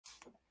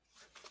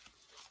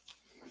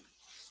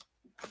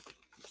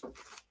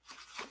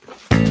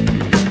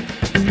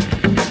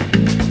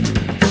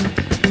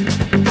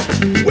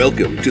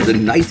Welcome to the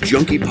Knife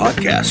Junkie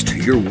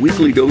Podcast, your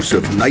weekly dose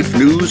of knife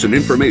news and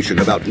information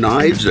about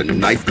knives and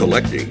knife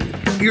collecting.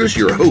 Here's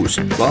your host,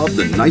 Bob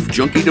the Knife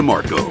Junkie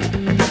DeMarco.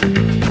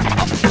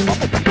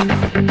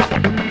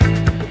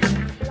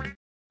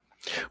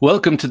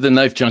 Welcome to the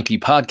Knife Junkie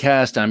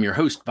Podcast. I'm your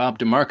host, Bob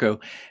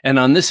DeMarco, and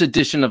on this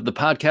edition of the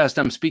podcast,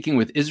 I'm speaking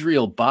with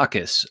Israel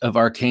Bacchus of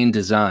Arcane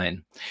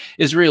Design.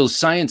 Israel's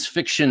science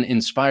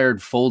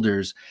fiction-inspired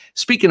folders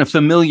speak in a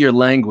familiar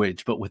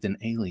language, but with an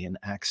alien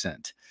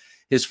accent.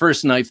 His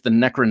first knife, the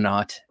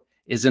Necronaut,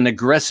 is an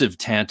aggressive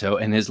tanto,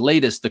 and his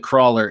latest, the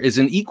Crawler, is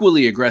an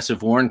equally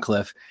aggressive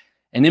Wharncliffe.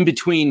 And in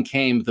between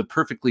came the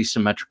perfectly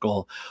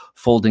symmetrical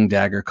folding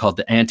dagger called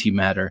the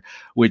Antimatter,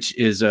 which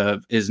is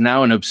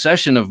now an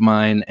obsession of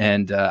mine,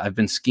 and I've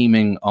been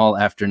scheming all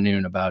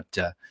afternoon about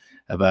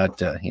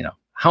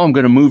how I'm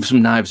going to move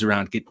some knives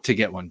around to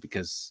get one,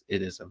 because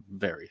it is a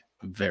very,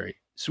 very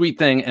sweet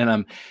thing, and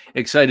I'm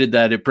excited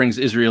that it brings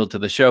Israel to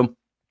the show,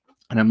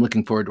 and I'm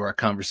looking forward to our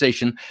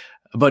conversation.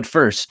 But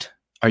first,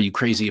 are you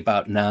crazy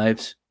about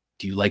knives?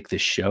 Do you like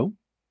this show?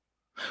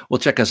 Well,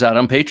 check us out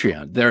on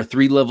Patreon. There are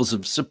 3 levels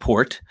of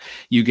support.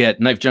 You get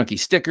Knife Junkie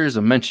stickers,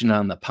 a mention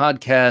on the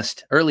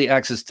podcast, early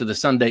access to the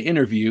Sunday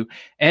interview,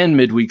 and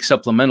midweek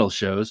supplemental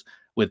shows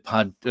with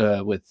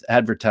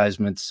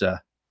advertisements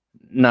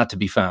not to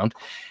be found,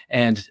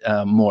 and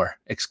more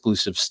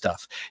exclusive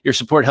stuff. Your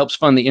support helps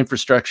fund the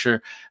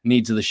infrastructure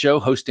needs of the show,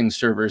 hosting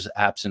servers,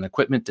 apps, and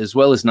equipment, as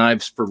well as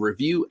knives for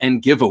review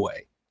and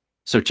giveaway.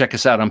 So check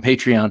us out on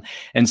Patreon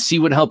and see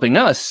what helping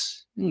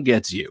us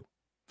gets you.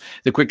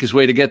 The quickest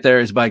way to get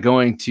there is by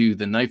going to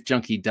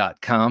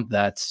TheKnifeJunkie.com.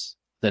 That's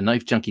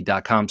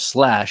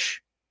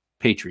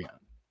TheKnifeJunkie.com/Patreon.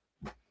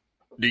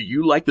 Do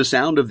you like the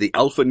sound of the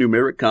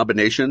alphanumeric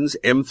combinations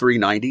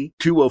M390,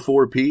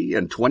 204P,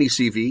 and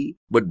 20CV,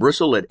 but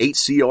bristle at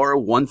 8CR,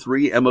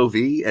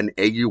 13MOV, and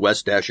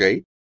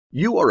AUS-8?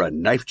 You are a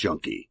knife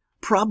junkie.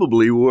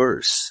 Probably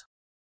worse.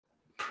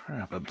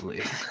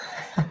 Probably.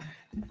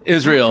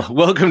 Israel,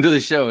 welcome to the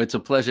show. It's a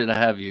pleasure to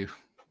have you.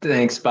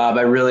 Thanks, Bob.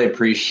 I really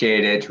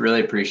appreciate it.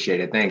 Really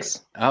appreciate it.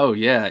 Thanks. Oh,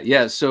 yeah.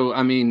 Yeah. So,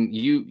 I mean,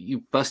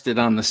 you busted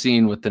on the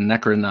scene with the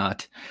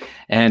Necronaut,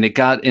 and it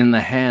got in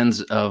the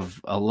hands of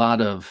a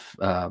lot of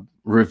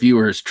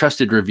reviewers,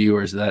 trusted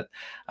reviewers that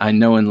I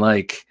know and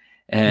like,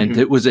 and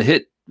it was a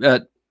hit.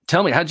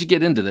 Tell me, how'd you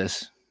get into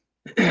this?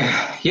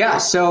 Yeah.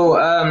 So,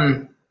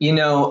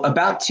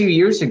 about 2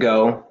 years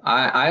ago,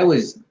 I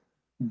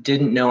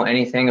didn't know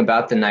anything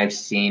about the knife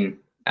scene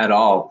at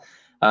all.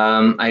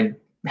 I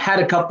had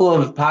a couple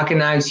of pocket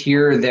knives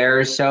here or there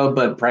or so,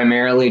 but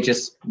primarily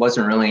just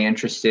wasn't really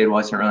interested,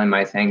 wasn't really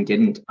my thing,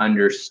 didn't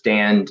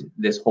understand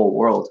this whole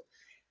world.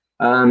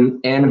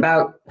 And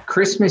about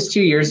Christmas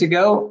 2 years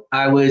ago,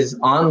 I was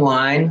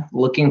online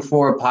looking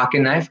for a pocket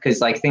knife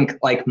because I think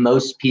like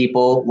most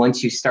people,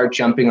 once you start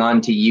jumping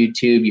onto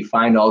YouTube, you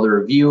find all the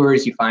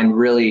reviewers, you find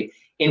really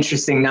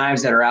interesting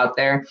knives that are out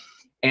there.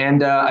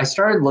 And I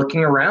started looking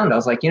around. I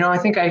was like, I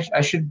think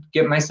I should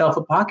get myself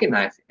a pocket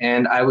knife.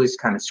 And I was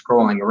kind of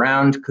scrolling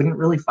around, couldn't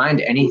really find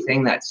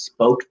anything that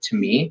spoke to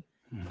me.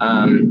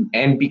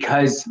 And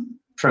because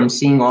from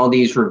seeing all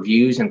these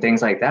reviews and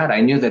things like that, I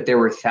knew that there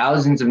were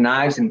thousands of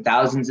knives and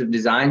thousands of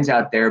designs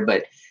out there,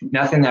 but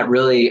nothing that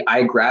really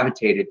I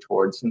gravitated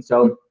towards. And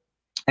so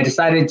I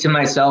decided to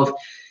myself,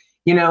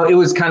 it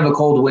was kind of a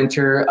cold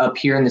winter up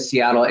here in the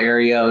Seattle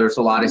area. There's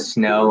a lot of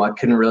snow. I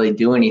couldn't really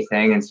do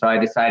anything. And so I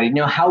decided,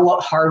 how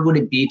hard would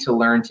it be to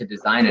learn to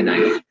design a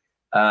knife?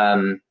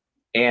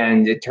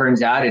 And it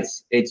turns out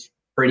it's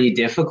pretty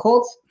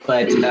difficult,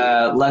 but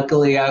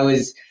luckily I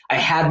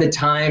had the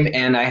time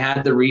and I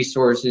had the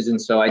resources.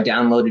 And so I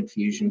downloaded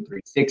Fusion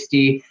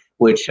 360,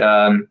 which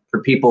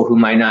for people who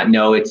might not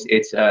know, it's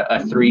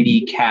a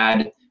 3D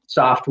CAD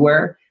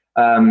software.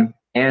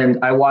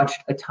 And I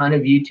watched a ton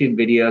of YouTube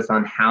videos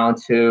on how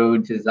to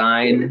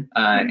design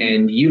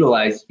and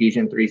utilize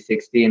Fusion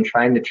 360 and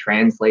trying to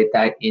translate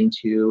that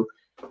into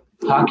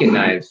pocket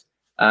knives.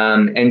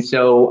 And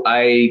so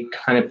I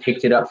kind of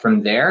picked it up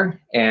from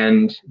there.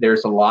 And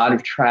there's a lot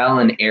of trial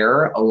and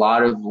error, a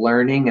lot of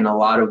learning, and a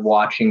lot of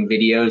watching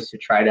videos to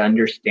try to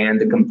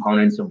understand the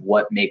components of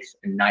what makes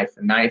a knife,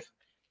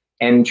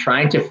 and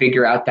trying to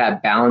figure out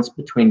that balance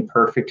between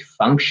perfect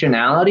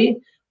functionality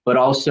but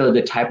also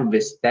the type of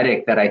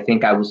aesthetic that I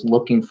think I was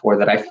looking for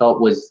that I felt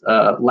was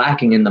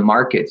lacking in the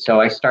market. So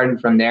I started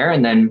from there,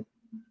 and then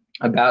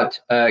about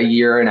a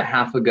year and a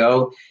half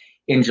ago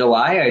in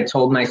July, I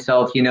told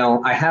myself,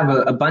 I have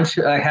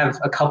I have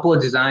a couple of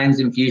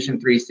designs in Fusion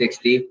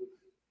 360.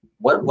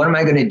 What am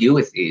I going to do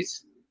with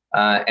these?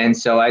 And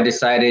so I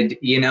decided,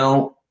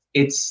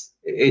 it's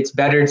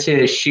better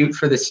to shoot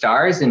for the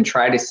stars and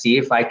try to see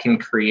if I can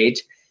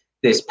create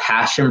this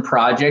passion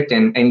project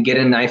and get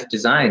a knife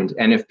designed.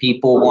 And if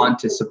people want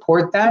to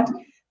support that,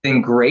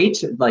 then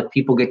great. Like,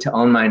 people get to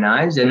own my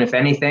knives. And if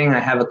anything, I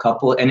have a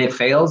couple, and it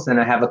fails, then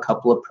I have a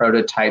couple of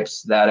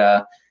prototypes that,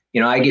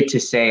 I get to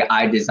say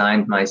I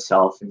designed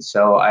myself. And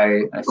so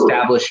I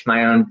established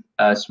my own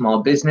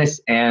small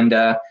business, and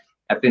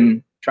I've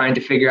been trying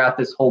to figure out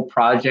this whole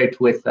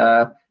project with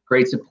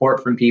great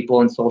support from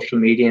people in social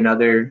media and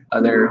other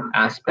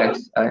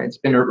aspects. It's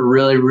been a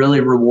really,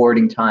 really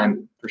rewarding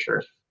time for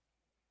sure.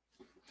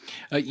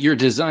 Your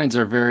designs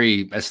are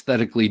very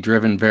aesthetically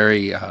driven,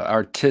 very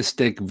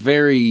artistic,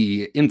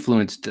 very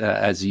influenced,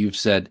 as you've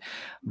said,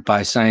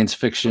 by science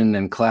fiction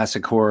and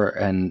classic horror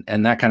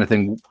and that kind of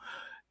thing.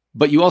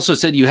 But you also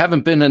said you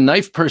haven't been a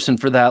knife person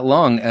for that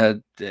long.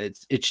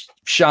 It's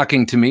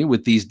shocking to me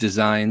with these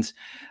designs.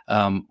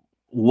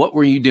 What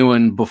were you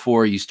doing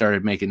before you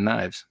started making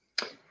knives?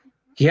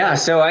 Yeah,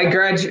 so I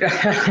graduated.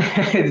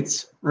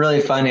 It's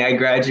really funny. I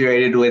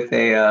graduated with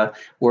a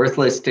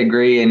worthless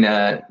degree in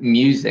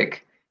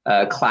music,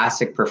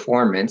 classic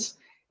performance,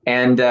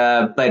 and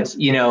but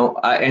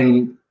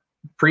and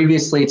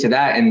previously to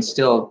that, and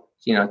still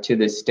to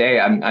this day,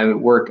 I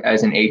work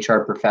as an HR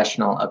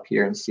professional up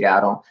here in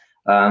Seattle.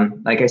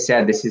 Like I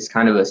said, this is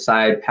kind of a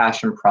side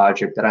passion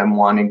project that I'm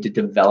wanting to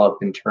develop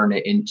and turn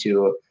it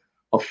into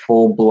a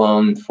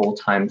full-blown,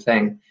 full-time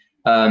thing.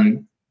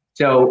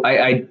 So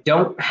I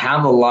didn't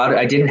have a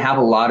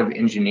lot of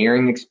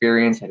engineering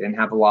experience. I didn't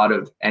have a lot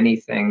of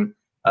anything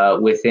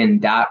within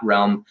that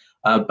realm,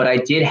 but I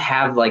did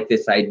have like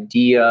this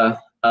idea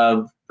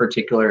of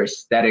particular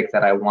aesthetic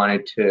that I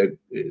wanted to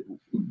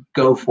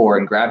go for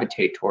and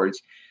gravitate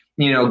towards.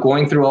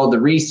 Going through all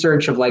the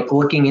research of like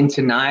looking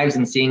into knives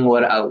and seeing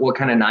what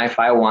kind of knife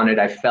I wanted,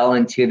 I fell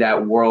into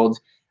that world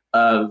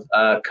of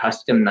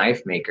custom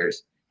knife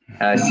makers.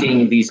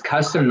 Seeing these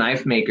custom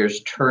knife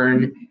makers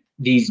turn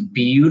these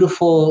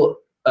beautiful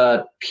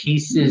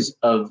pieces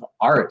of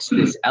art,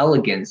 this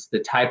elegance, the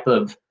type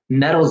of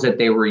metals that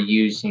they were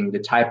using, the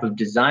type of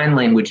design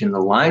language and the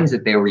lines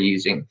that they were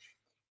using,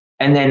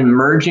 and then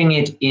merging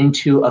it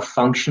into a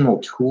functional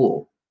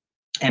tool.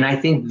 And I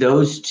think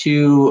those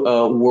two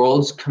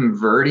worlds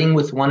converting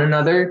with one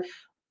another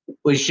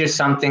was just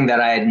something that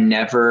I had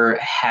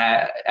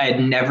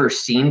never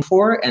seen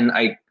before. And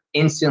I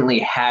instantly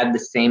had the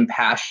same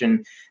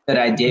passion that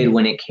I did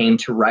when it came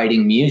to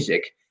writing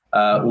music.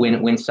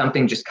 When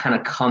something just kind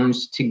of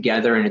comes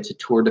together and it's a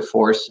tour de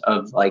force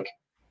of like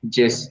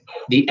just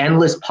the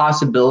endless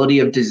possibility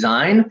of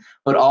design,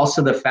 but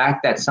also the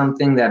fact that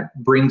something that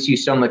brings you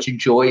so much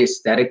joy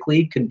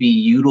aesthetically could be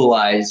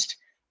utilized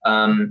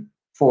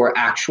for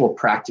actual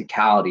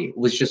practicality. It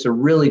was just a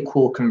really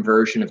cool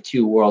conversion of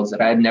two worlds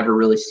that I had never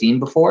really seen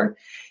before.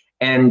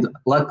 And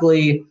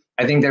luckily,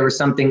 I think there was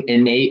something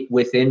innate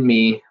within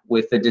me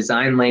with the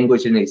design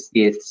language and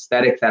the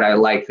aesthetic that I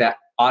like that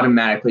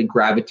automatically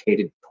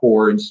gravitated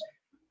towards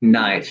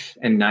knife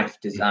and knife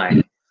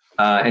design.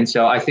 And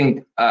so I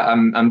think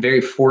I'm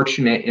very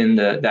fortunate in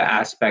the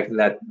aspect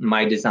that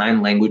my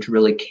design language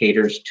really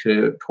caters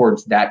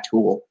towards that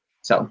tool.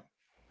 So.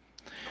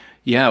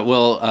 Yeah,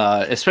 well,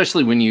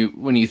 especially when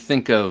you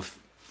think of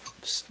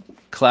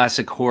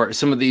classic horror,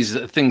 some of these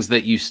things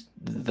that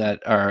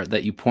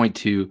you point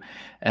to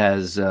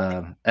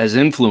as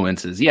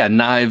influences. Yeah,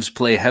 knives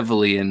play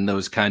heavily in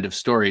those kind of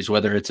stories,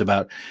 whether it's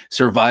about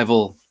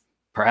survival,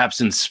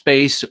 perhaps in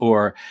space,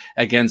 or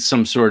against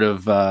some sort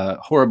of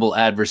horrible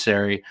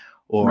adversary,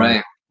 or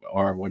right.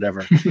 or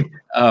whatever.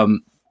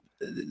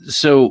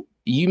 So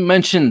you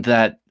mentioned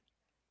that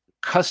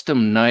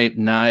custom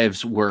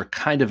knives were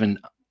kind of an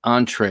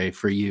entree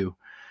for you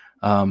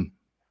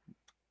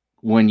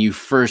when you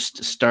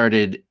first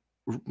started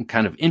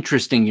kind of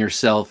interesting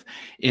yourself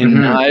in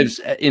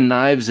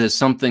knives as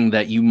something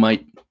that you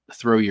might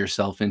throw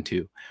yourself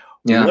into.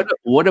 Yeah.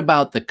 What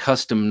about the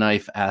custom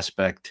knife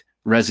aspect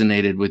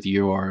resonated with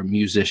your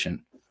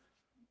musician?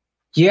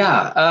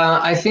 Yeah,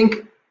 I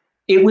think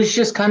it was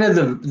just kind of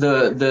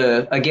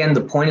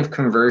the point of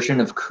conversion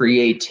of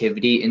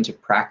creativity into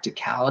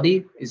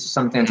practicality is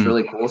something that's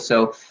really cool.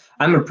 So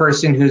I'm a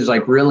person who's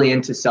like really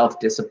into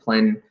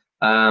self-discipline.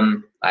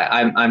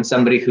 I'm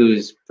somebody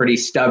who's pretty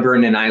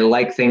stubborn, and I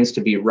like things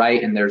to be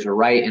right, and there's a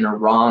right and a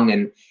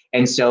wrong,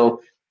 and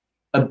so.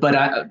 But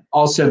I,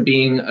 also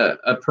being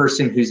a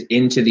person who's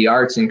into the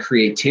arts and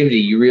creativity,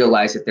 you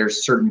realize that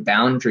there's certain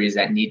boundaries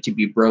that need to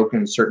be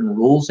broken, certain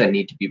rules that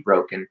need to be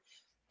broken,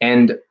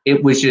 and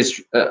it was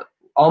just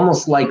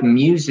almost like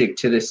music,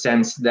 to the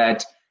sense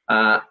that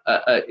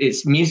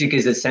music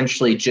is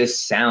essentially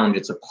just sound.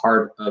 It's a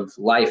part of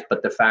life,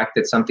 but the fact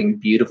that something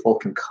beautiful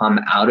can come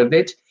out of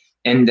it,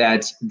 and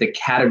that the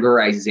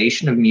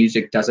categorization of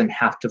music doesn't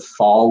have to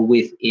fall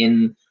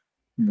within,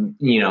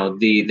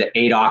 the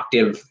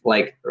 8-octave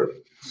like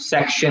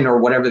section or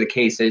whatever the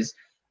case is,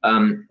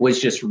 was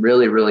just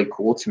really, really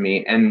cool to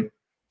me. And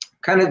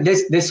kind of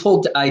this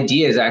whole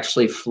idea is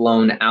actually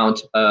flown out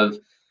of,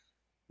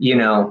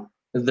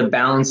 the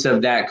balance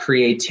of that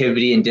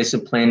creativity and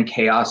discipline,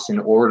 chaos and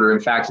order.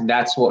 In fact,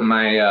 that's what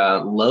my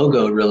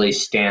logo really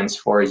stands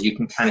for, as you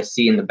can kind of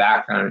see in the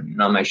background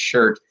and on my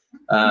shirt.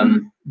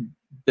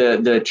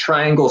 The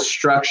triangle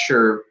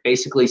structure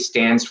basically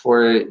stands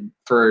for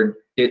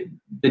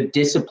the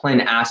discipline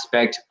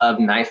aspect of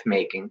knife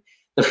making,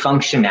 the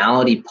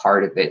functionality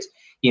part of it.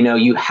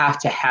 You have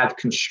to have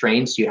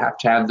constraints. You have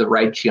to have the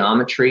right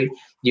geometry.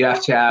 You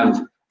have to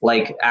have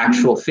like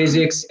actual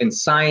physics and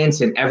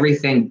science and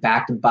everything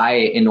backed by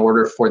it in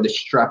order for the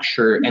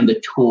structure and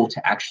the tool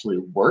to actually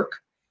work.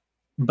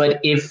 But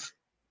if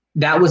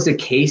that was the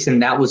case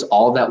and that was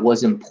all that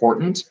was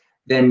important,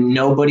 then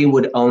nobody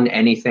would own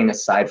anything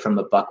aside from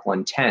a buck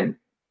 110.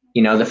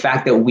 You know, the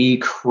fact that we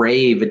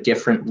crave a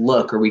different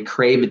look or we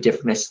crave a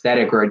different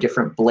aesthetic or a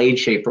different blade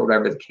shape or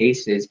whatever the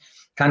case is,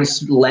 kind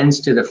of lends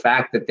to the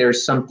fact that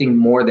there's something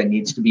more that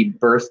needs to be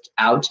birthed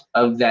out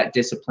of that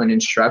discipline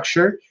and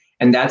structure.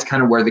 And that's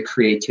kind of where the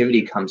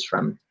creativity comes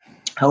from.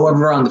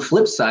 However, on the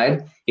flip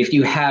side, if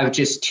you have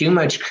just too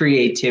much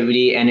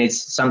creativity and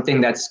it's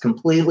something that's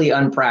completely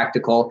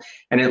unpractical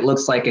and it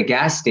looks like a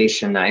gas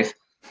station knife,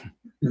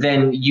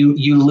 then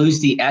you lose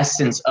the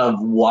essence of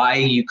why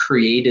you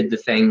created the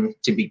thing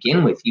to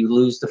begin with. You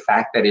lose the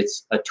fact that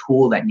it's a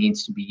tool that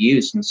needs to be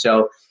used. And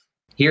so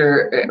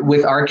here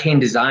with Arcane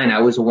Design,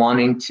 I was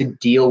wanting to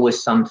deal with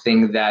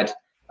something that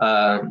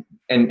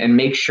and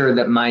make sure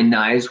that my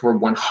knives were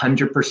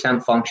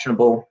 100%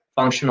 functional,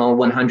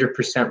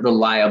 100%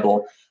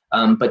 reliable,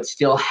 but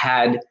still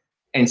had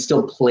and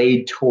still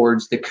played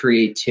towards the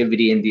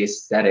creativity and the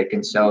aesthetic.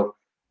 And so,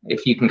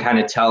 if you can kind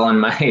of tell on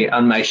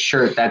my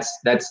shirt, that's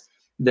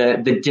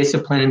the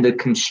discipline and the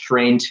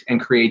constraint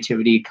and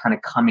creativity kind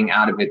of coming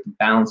out of it, the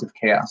balance of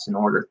chaos and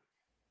order.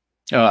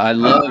 Oh, I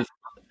love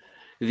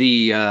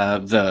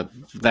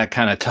that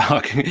kind of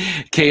talk,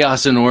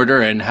 chaos and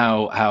order, and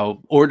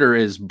how order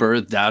is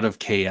birthed out of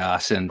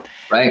chaos, and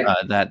right.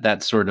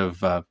 That sort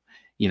of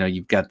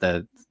you've got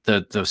the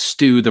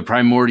stew, the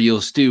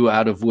primordial stew,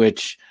 out of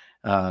which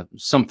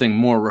something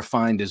more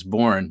refined is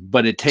born.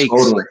 But it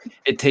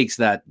takes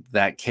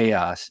that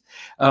chaos.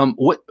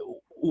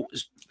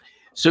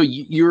 So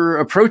you're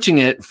approaching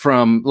it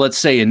from, let's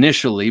say,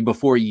 initially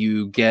before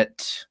you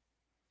get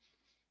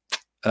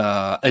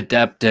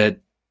adept at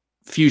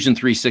Fusion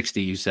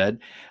 360, you said,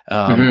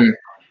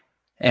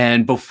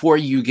 and before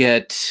you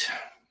get,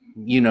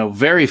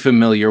 very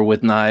familiar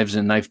with knives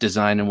and knife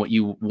design and what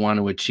you want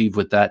to achieve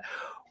with that,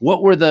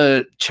 what were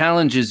the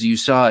challenges you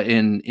saw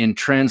in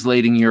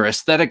translating your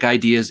aesthetic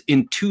ideas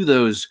into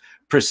those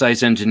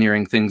precise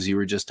engineering things you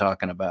were just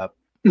talking about?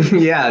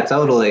 Yeah,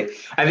 totally.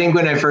 I think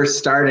when I first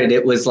started,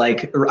 it was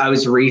like I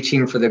was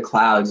reaching for the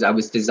clouds. I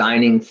was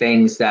designing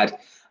things that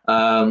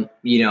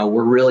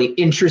were really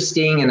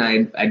interesting, and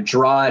I'd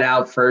draw it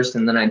out first,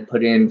 and then I'd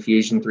put in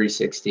Fusion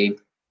 360,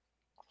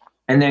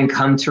 and then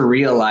come to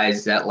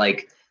realize that,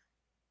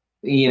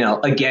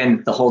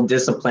 again, the whole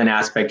discipline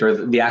aspect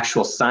or the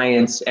actual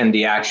science and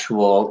the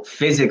actual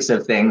physics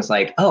of things,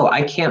 like, oh,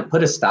 I can't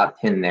put a stop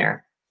pin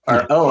there,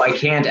 or oh, I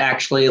can't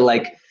actually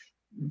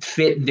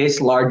fit this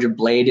larger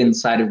blade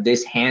inside of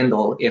this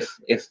handle if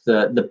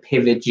the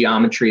pivot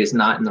geometry is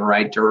not in the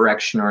right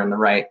direction or in the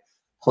right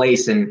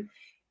place. And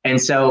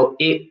so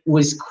it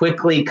was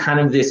quickly kind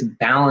of this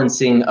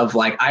balancing of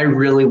I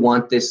really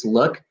want this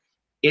look.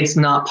 It's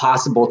not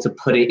possible to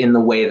put it in the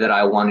way that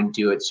I want to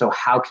do it. So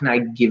how can I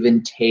give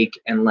and take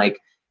and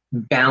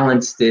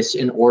balance this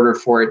in order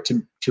for it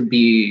to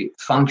be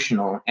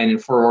functional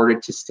and for order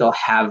to still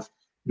have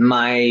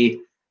my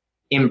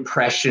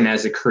impression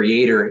as a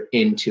creator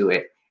into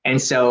it.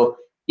 And so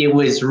it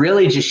was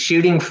really just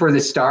shooting for the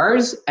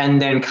stars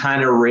and then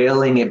kind of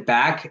railing it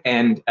back.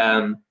 And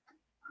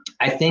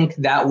I think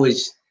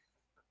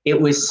it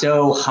was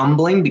so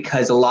humbling,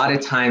 because a lot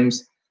of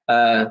times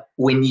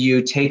when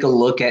you take a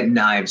look at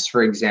knives,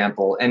 for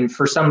example, and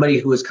for somebody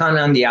who is kind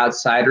of on the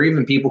outside, or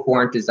even people who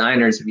aren't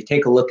designers, if you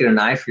take a look at a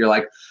knife, you're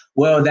like,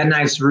 whoa, that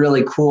knife's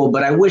really cool,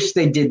 but I wish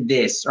they did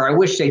this, or I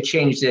wish they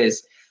changed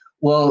this.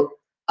 Well,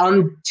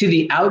 to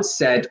the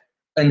outset,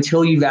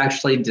 until you've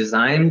actually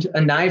designed a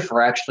knife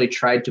or actually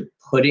tried to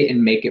put it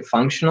and make it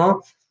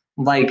functional,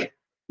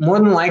 more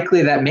than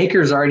likely that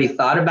maker's already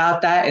thought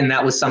about that, and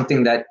that was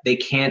something that they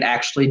can't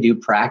actually do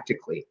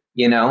practically,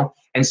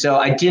 And so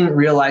I didn't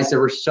realize there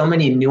were so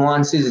many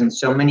nuances and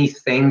so many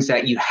things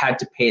that you had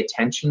to pay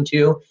attention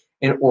to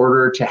in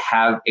order to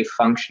have a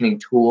functioning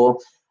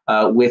tool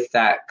with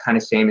that kind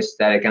of same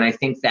aesthetic. And I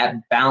think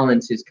that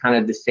balance is kind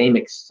of the same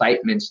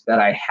excitement that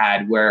I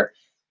had, where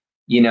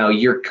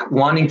you're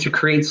wanting to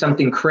create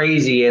something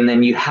crazy, and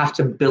then you have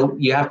to build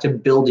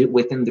it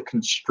within the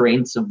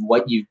constraints of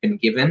what you've been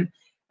given.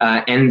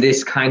 And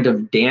this kind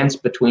of dance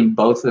between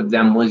both of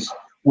them was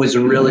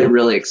really,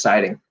 really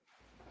exciting.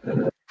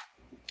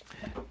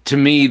 To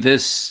me,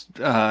 this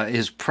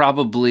is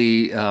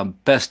probably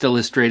best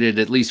illustrated,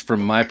 at least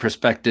from my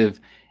perspective,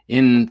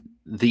 in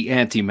the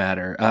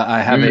antimatter.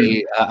 I have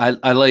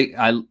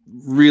I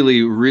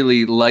really,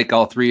 really like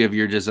all three of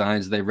your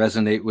designs. They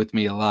resonate with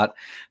me a lot.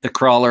 The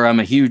crawler, I'm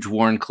a huge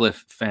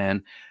Wharncliffe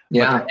fan.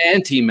 Yeah. But the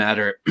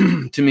antimatter,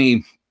 to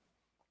me,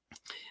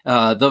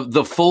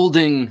 the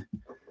folding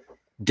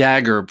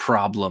dagger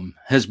problem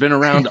has been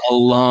around a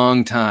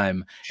long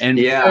time, and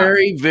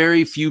very,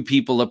 very few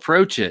people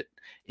approach it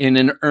in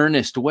an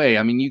earnest way.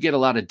 I mean, you get a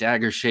lot of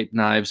dagger shaped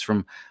knives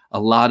from a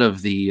lot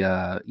of the,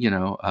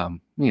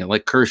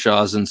 like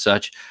Kershaw's and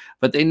such,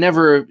 but they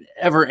never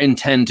ever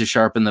intend to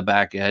sharpen the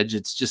back edge.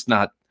 It's just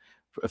not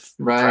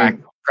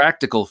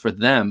practical for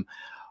them.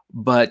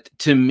 But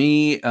to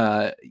me,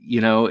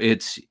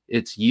 it's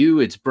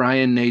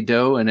Brian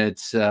Nadeau, and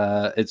it's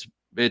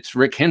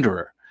Rick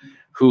Hinderer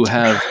who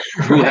have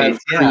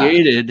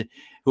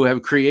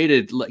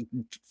created like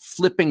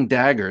flipping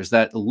daggers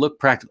that look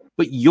practical.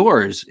 But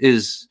yours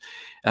is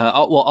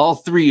all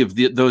three of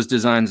those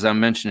designs I'm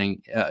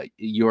mentioning,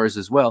 yours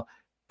as well,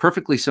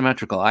 perfectly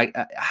symmetrical.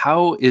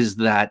 How is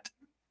that?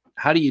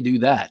 How do you do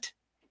that?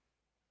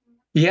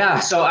 Yeah,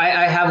 so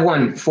I have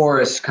one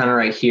for us kind of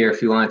right here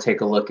if you want to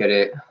take a look at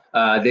it.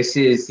 This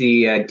is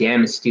the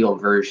Damasteel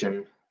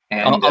version.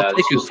 And I'll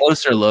take a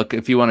closer look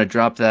if you want to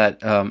drop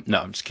that. No,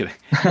 I'm just kidding.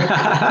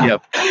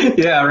 Yep.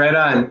 Yeah, right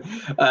on.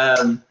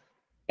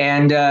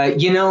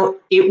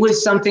 It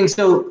was something.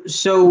 So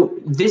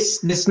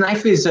this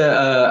knife is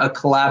a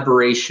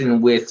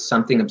collaboration with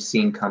Something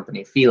Obscene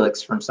Company,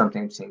 Felix from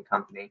Something Obscene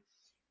Company.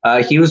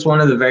 He was one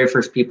of the very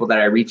first people that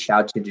I reached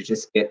out to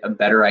just get a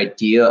better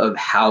idea of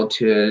how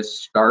to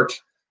start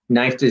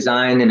knife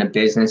design in a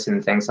business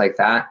and things like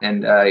that.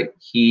 And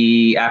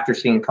he, after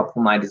seeing a couple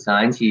of my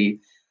designs, he,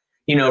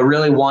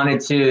 really wanted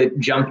to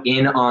jump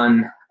in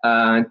on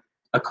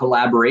a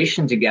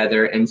collaboration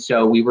together. And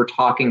so we were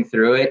talking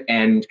through it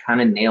and kind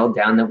of nailed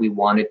down that we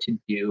wanted to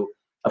do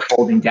a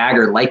folding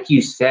dagger. Like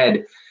you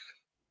said,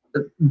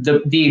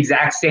 the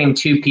exact same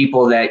two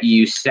people that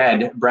you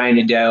said, Brian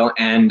Nadeau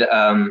and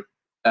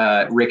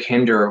Rick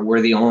Hinderer, were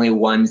the only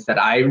ones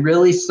that I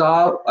really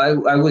saw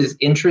I was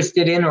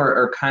interested in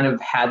or kind of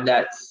had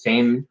that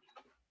same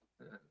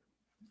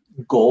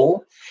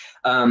goal.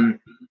 I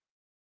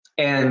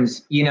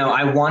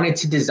wanted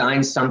to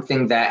design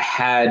something that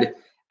had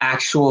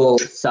actual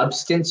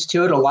substance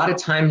to it. A lot of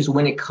times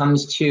when it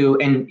comes to,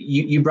 and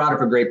you brought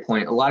up a great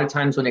point, a lot of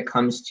times when it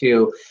comes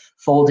to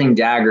folding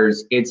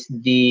daggers, it's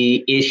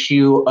the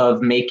issue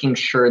of making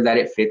sure that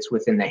it fits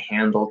within the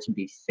handle to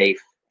be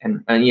safe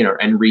and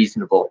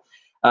reasonable.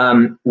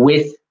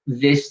 With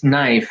this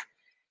knife,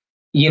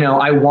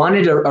 I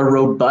wanted a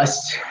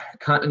robust,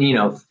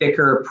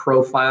 thicker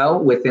profile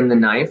within the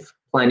knife,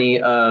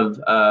 plenty of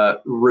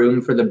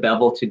room for the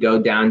bevel to go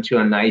down to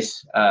a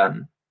nice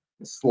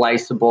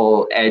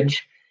sliceable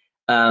edge,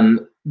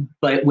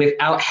 but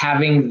without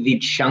having the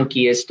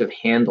chunkiest of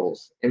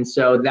handles. And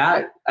so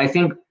that, I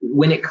think,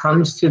 when it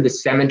comes to the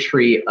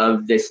symmetry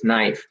of this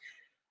knife,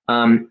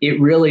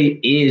 it really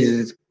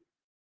is,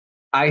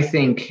 I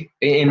think,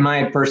 in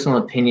my personal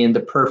opinion, the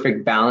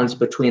perfect balance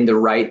between the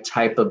right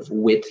type of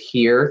width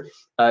here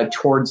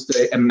towards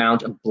the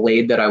amount of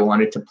blade that I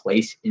wanted to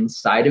place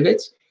inside of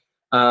it,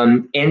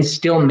 and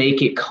still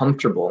make it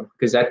comfortable.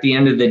 Because at the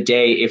end of the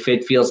day, if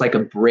it feels like a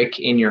brick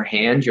in your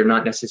hand, you're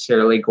not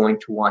necessarily going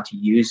to want to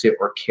use it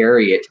or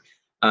carry it.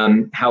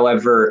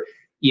 However,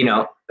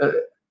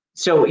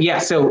 so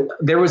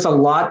there was a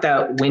lot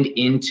that went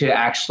into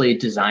actually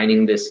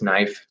designing this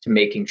knife to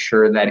making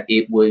sure that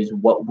it was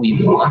what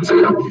we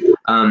wanted,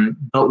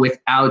 but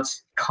without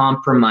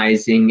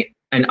compromising,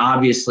 and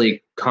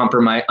obviously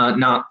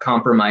not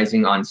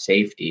compromising on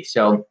safety.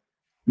 So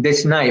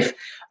this knife,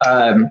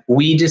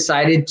 we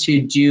decided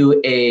to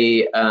do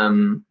a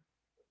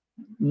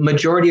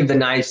majority of the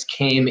knives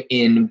came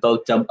in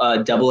both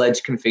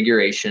double-edged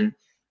configuration.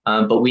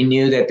 But we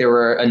knew that there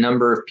were a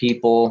number of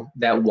people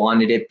that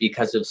wanted it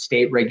because of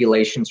state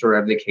regulations or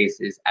whatever the case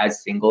is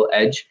as single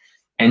edge.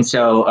 And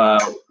so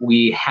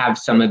we have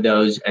some of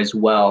those as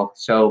well.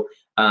 So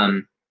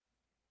we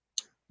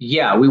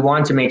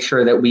wanted to make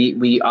sure that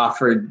we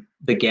offered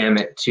the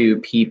gamut to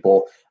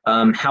people.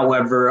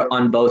 However,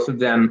 on both of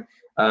them,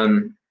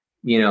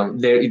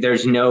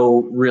 there's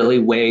no really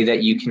way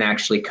that you can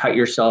actually cut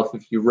yourself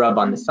if you rub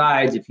on the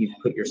sides, if you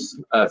put your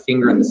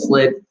finger in the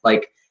slit.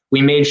 Like,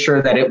 we made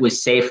sure that it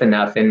was safe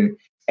enough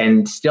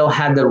and still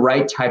had the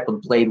right type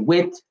of blade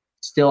width,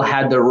 still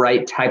had the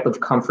right type of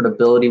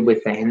comfortability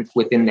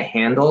within the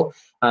handle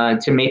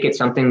to make it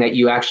something that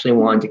you actually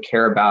wanted to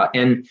care about.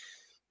 And,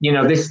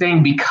 this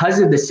thing, because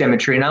of the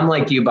symmetry, and I'm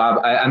like you,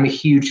 Bob, I'm a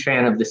huge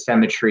fan of the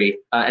symmetry.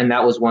 And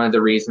that was one of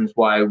the reasons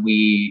why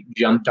we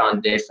jumped on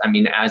this. I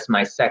mean, as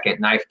my second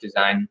knife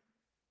design,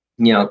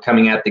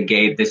 coming out the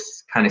gate,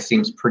 this kind of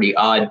seems pretty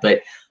odd,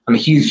 but I'm a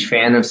huge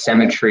fan of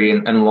symmetry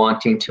and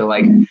wanting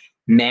to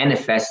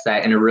manifest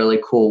that in a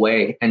really cool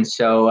way. And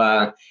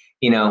so,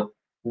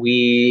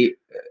 we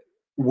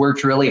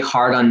worked really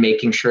hard on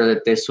making sure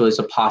that this was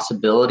a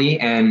possibility,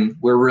 and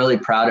we're really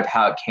proud of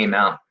how it came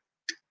out.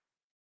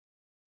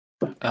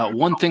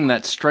 One thing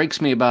that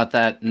strikes me about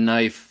that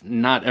knife,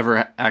 not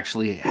ever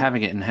actually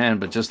having it in hand,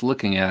 but just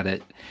looking at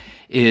it,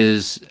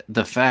 is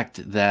the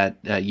fact that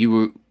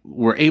you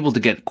were able to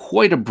get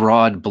quite a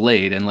broad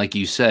blade. And like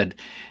you said,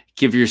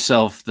 give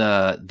yourself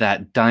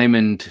that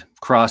diamond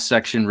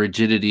cross-section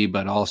rigidity,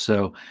 but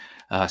also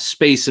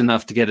space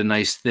enough to get a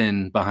nice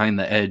thin behind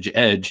the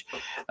edge.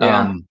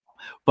 Yeah.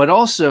 But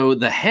also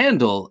the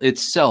handle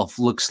itself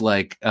looks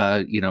like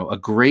a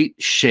great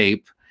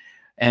shape.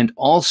 And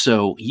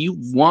also, you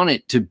want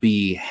it to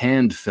be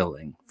hand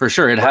filling. For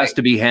sure, it has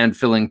to be hand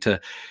filling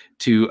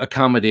to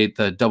accommodate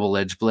the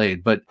double-edged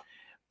blade. But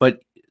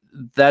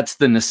that's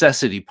the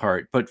necessity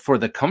part. But for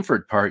the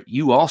comfort part,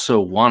 you also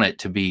want it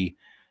to be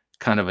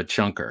kind of a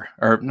chunker,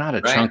 or not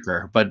a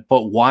chunker, but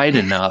wide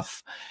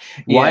enough,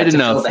 wide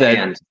enough that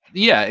hand.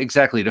 Yeah,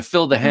 exactly, to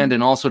fill the hand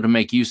and also to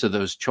make use of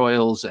those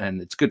choils,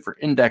 and it's good for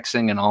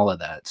indexing and all of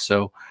that.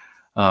 So,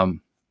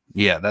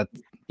 yeah,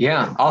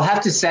 I'll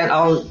have to send.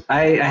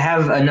 I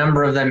have a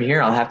number of them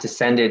here. I'll have to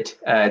send it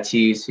to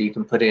you so you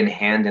can put it in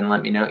hand and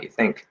let me know what you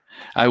think.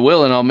 I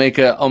will, and I'll make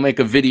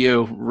a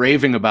video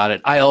raving about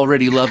it. I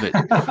already love it.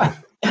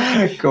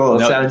 Cool.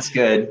 No. Sounds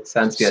good.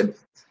 Sounds good.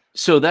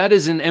 So that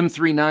is an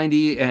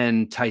M390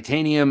 and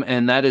titanium,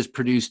 and that is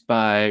produced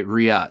by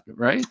Reate,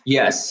 right?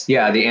 Yes.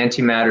 Yeah. The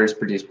antimatter is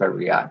produced by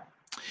Reate.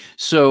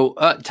 So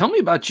tell me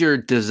about your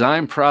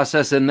design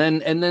process, and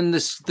then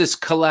this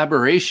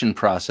collaboration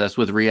process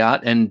with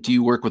Reate. And do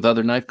you work with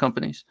other knife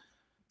companies?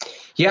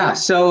 Yeah.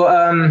 So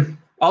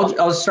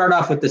I'll start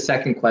off with the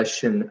second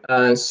question.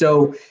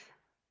 So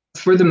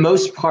for the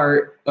most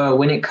part,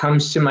 when it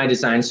comes to my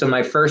design, so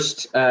my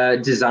first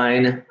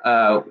design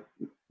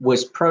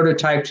was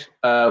prototyped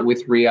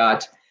with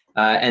Reate,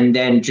 and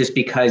then just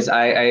because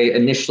I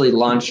initially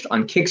launched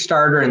on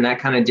Kickstarter and that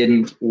kind of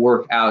didn't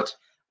work out,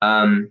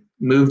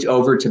 moved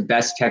over to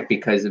Best Tech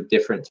because of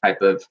different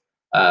type of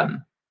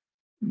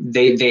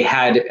they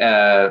had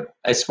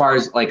as far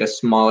as like a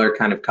smaller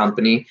kind of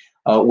company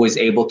was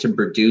able to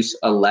produce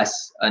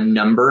a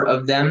number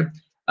of them,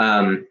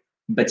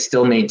 but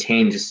still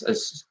maintain just a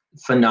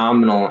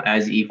phenomenal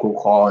as equal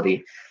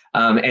quality.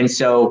 And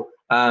so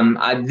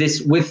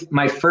this with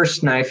my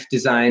first knife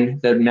design,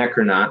 the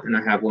Necronaut, and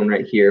I have one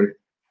right here.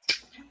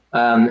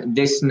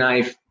 This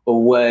knife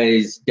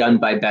was done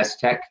by Best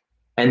Tech.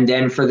 And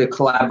then for the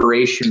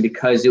collaboration,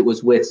 because it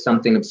was with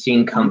something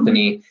Obscene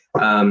company,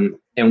 and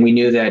we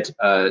knew that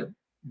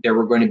there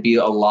were going to be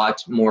a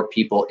lot more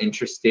people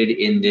interested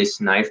in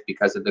this knife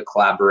because of the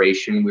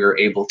collaboration, we were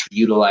able to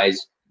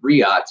utilize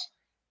Reate.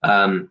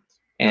 So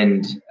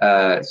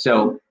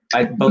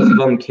both of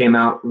them came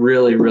out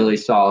really, really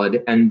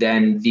solid. And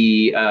then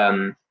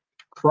the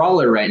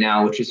crawler right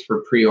now, which is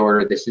for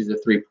pre-order, this is a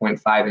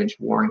 3.5-inch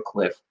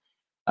Wharncliffe.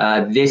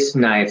 This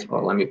knife,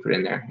 well, let me put it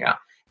in there, yeah.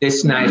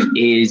 This knife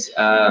is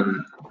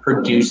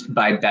produced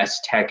by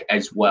Best Tech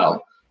as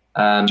well.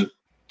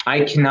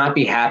 I cannot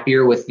be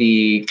happier with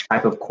the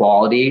type of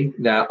quality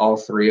that all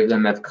three of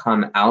them have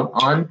come out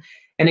on.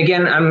 And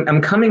again, I'm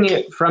coming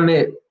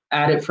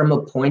at it from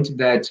a point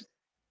that,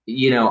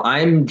 you know,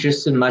 I'm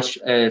just as much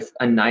of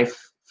a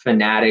knife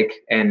fanatic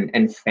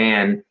and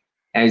fan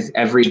as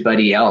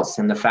everybody else.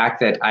 And the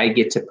fact that I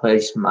get to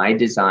place my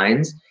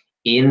designs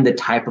in the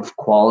type of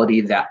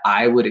quality that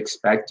I would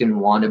expect and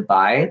want to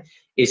buy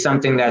is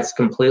something that's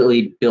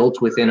completely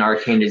built within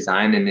Arcane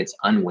Design, and it's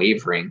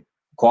unwavering.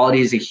 Quality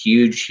is a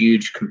huge,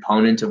 huge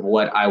component of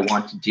what I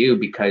want to do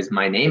because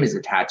my name is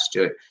attached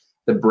to it.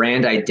 The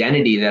brand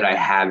identity that I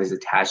have is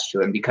attached to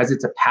it. And because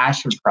it's a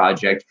passion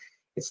project,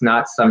 it's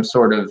not some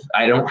sort of,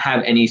 I don't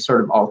have any sort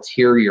of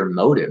ulterior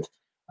motive.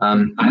 I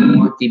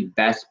want the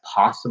best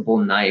possible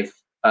knife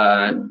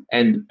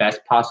and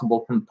best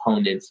possible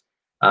components,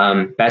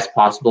 best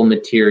possible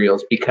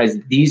materials, because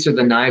these are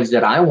the knives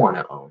that I want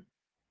to own.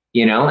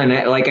 You know, and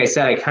like I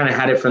said, I kind of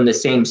had it from the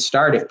same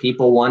start. If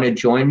people want to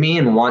join me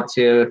and want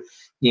to,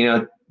 you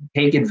know,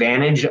 take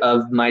advantage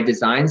of my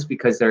designs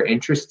because they're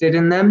interested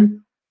in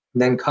them,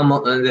 then come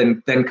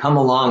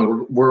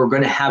along. We're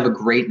going to have a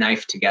great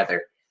knife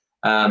together.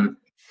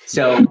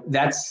 So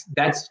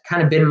that's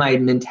kind of been my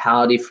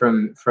mentality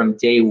from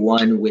day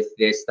one with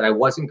this, that I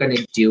wasn't going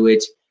to do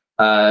it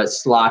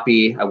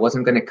sloppy. I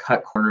wasn't going to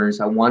cut corners.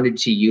 I wanted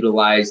to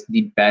utilize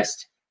the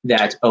best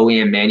that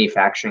OEM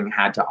manufacturing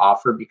had to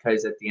offer,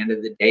 because at the end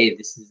of the day,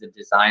 this is a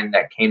design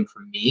that came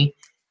from me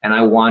and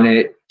I want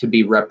it to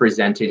be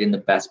represented in the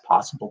best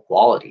possible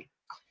quality.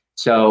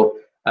 So,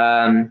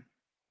 and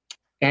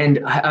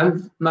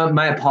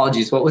my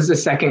apologies. What was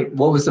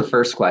the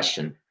first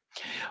question?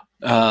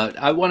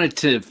 I wanted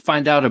to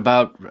find out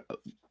about,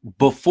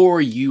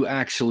 before you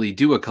actually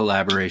do a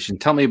collaboration,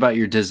 tell me about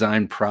your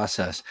design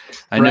process.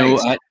 I know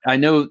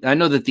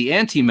that the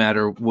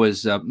antimatter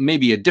was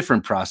maybe a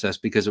different process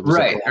because it was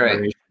a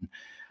collaboration.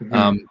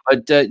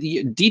 But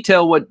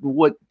detail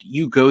what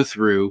you go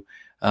through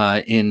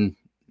in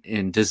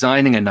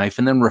designing a knife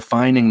and then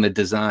refining the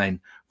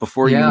design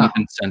before you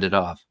even send it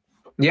off.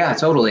 Yeah,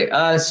 totally.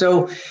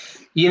 So,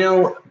 you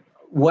know,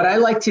 what I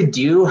like to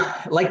do,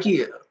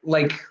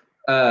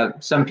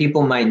 some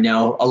people might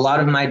know, a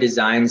lot of my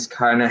designs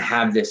kind of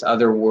have this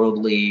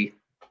otherworldly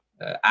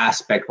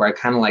aspect where I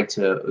kind of like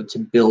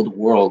to build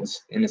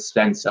worlds, in a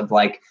sense of,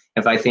 like,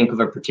 if I think of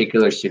a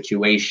particular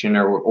situation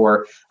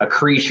or a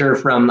creature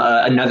from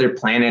another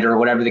planet or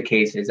whatever the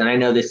case is. And I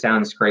know this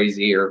sounds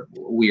crazy or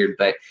weird,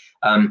 but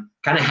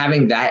kind of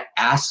having that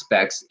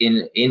aspects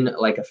in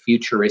like a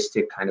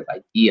futuristic kind of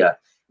idea.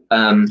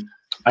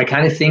 I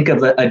kind of think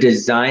of a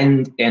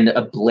design and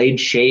a blade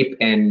shape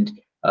and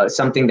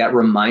something that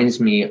reminds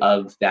me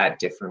of that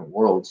different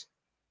world.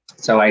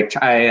 So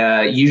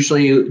I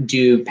usually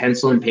do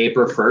pencil and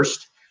paper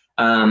first.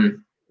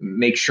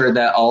 make sure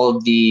that all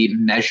of the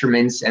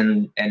measurements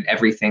and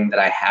everything that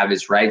I have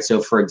is right.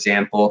 So for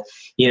example,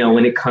 you know,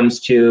 when it comes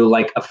to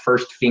like a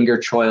first finger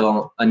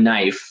choil, a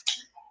knife,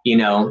 you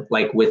know,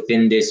 like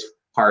within this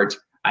part,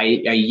 I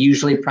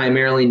usually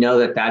primarily know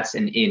that that's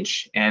an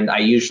inch, and I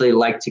usually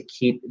like to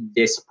keep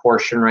this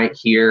portion right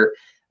here,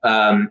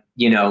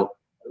 you know,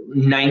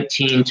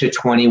 19 to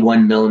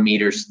 21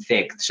 millimeters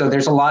thick. So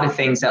there's a lot of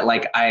things that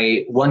like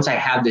once I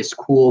have this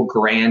cool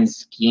grand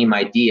scheme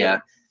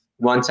idea,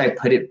 once I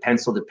put it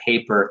pencil to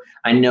paper,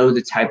 I know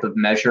the type of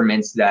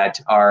measurements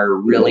that are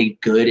really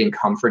good and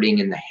comforting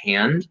in the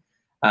hand.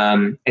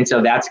 And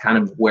so that's kind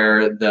of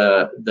where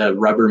the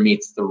rubber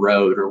meets the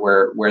road,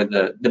 or where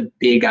the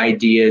big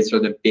ideas or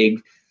the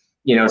big,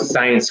 you know,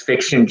 science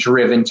fiction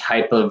driven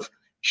type of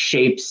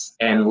shapes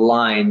and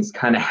lines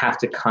kind of have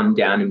to come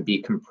down and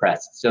be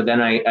compressed. So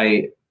then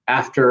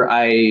after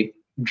I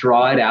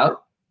draw it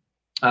out,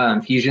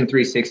 Fusion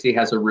 360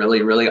 has a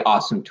really, really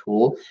awesome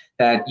tool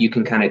that you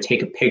can kind of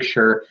take a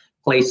picture,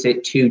 place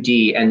it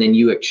 2D, and then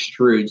you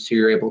extrude. So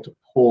you're able to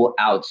pull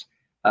out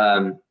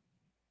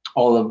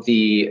all of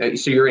the,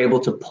 so you're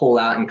able to pull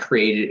out and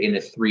create it in a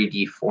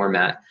 3D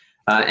format.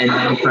 And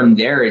then from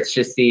there, it's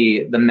just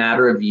the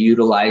matter of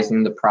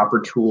utilizing the proper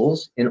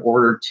tools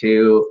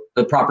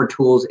the proper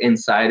tools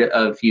inside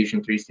of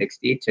Fusion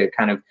 360 to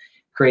kind of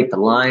create the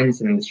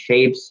lines and the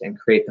shapes and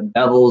create the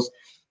bevels,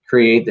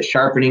 create the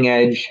sharpening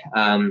edge,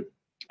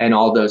 and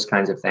all those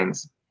kinds of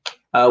things.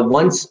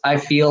 Once I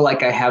feel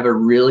like I have a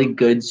really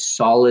good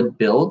solid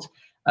build,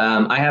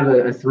 I have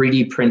a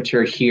 3D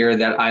printer here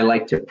that I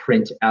like to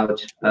print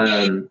out.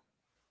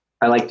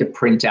 I like to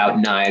print out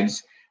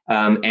knives,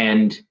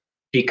 and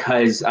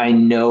because I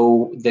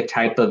know the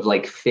type of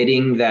like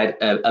fitting that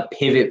a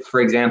pivot,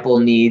 for example,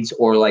 needs,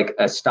 or like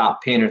a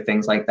stop pin or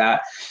things like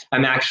that,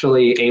 I'm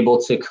actually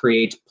able to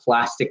create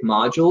plastic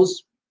modules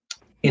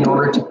in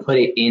order to put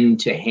it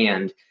into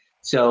hand.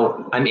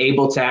 So I'm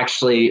able to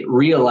actually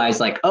realize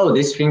like, oh,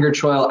 this finger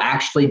choil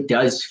actually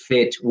does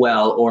fit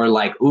well, or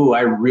like, ooh,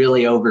 I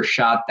really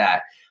overshot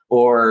that,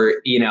 or,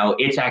 you know,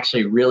 it's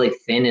actually really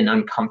thin and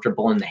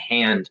uncomfortable in the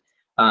hand.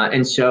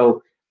 And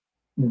so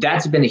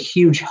that's been a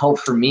huge help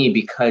for me,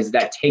 because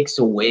that takes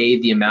away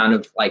the amount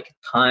of like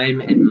time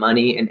and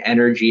money and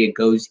energy it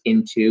goes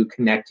into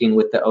connecting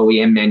with the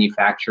OEM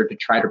manufacturer to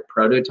try to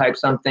prototype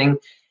something,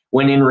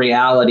 when in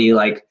reality,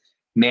 like,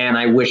 man,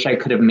 I wish I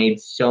could have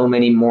made so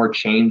many more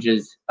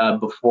changes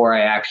before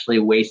I actually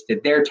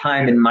wasted their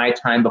time and my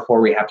time, before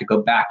we have to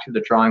go back to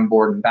the drawing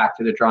board and back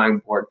to the drawing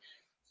board.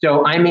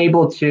 So I'm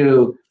able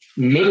to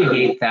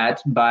mitigate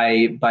that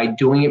by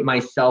doing it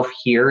myself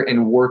here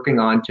and working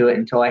onto it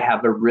until I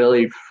have a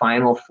really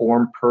final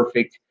form,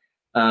 perfect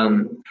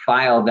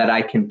file that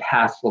I can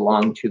pass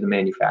along to the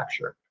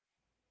manufacturer.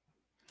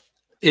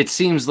 It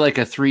seems like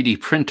a 3D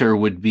printer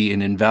would be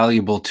an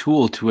invaluable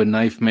tool to a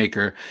knife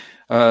maker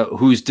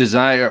whose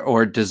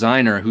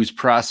designer whose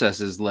process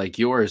is like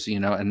yours, you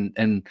know,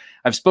 and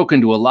I've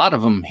spoken to a lot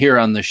of them here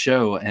on the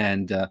show,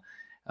 and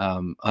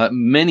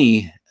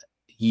many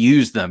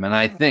use them, and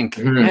I think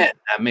man,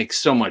 that makes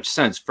so much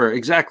sense for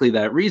exactly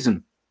that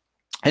reason.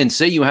 And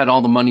say you had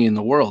all the money in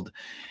the world,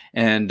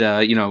 and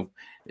you know,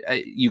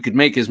 you could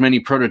make as many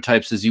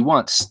prototypes as you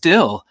want,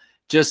 still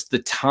just the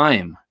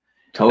time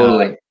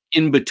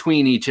in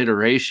between each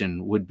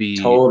iteration would be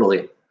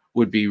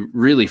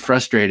really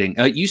frustrating.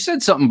 You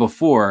said something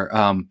before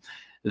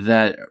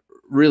that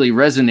really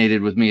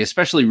resonated with me,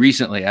 especially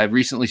recently. I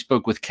recently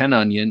spoke with Ken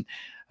Onion,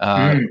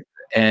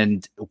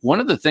 and one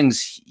of the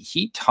things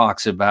he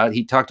talked about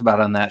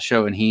on that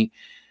show, and he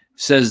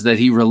says that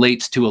he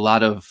relates to a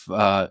lot of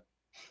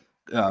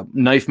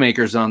knife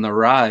makers on the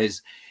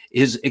rise,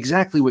 is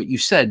exactly what you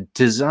said: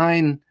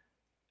 design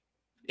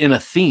in a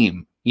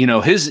theme. You know,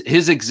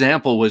 his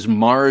example was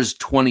Mars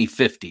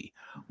 2050.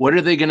 What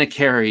are they going to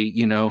carry,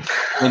 you know,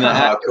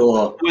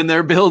 when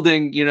they're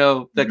building, you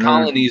know, the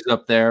colonies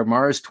up there,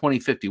 Mars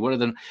 2050? What are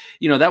them?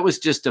 You know, that was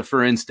just a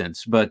for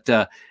instance, but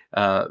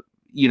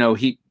you know,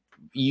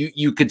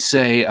 you could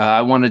say,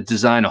 I want to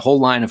design a whole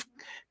line of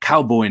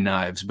cowboy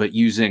knives, but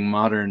using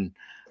modern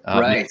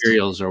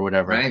materials or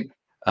whatever.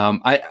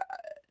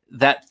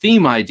 That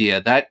theme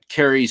idea that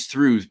carries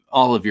through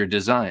all of your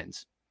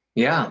designs.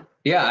 Yeah,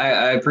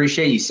 I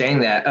appreciate you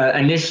saying that.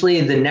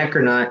 Initially, the neck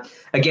or not,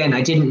 again,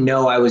 I didn't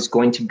know I was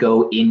going to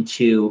go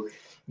into,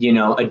 you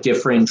know, a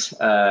different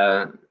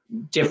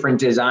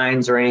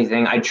designs or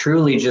anything. I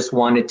truly just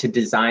wanted to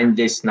design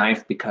this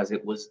knife because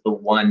it was the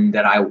one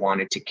that I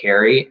wanted to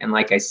carry. And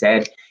like I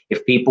said,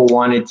 if people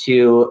wanted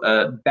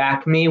to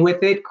back me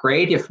with it,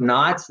 great. If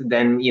not,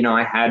 then, you know,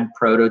 I had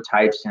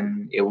prototypes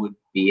and it would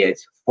be it.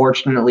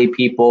 Fortunately,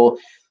 people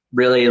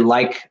really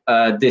like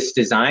this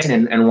design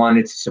and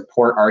wanted to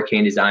support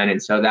Arcane Design.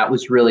 And so that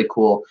was really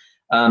cool.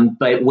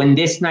 But when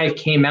this knife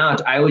came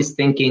out, I was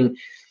thinking,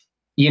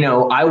 you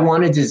know, I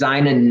want to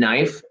design a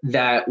knife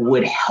that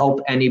would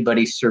help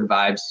anybody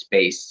survive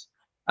space.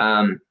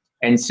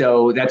 And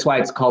so that's why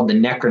it's called the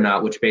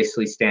Necronaut, which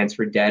basically stands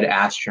for dead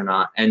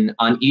astronaut. And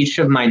on each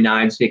of my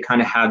knives, they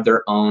kind of have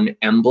their own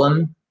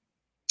emblem.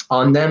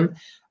 on them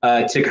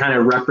to kind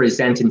of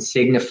represent and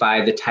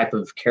signify the type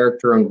of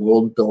character and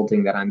world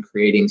building that I'm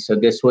creating. So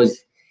this was,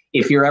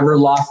 if you're ever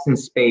lost in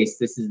space,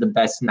 this is the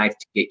best knife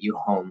to get you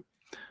home.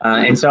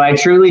 And so I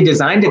truly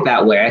designed it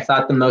that way. I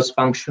thought the most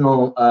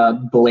functional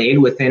blade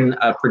within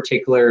a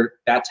particular,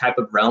 that type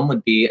of realm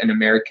would be an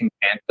American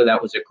tanto that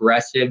was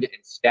aggressive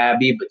and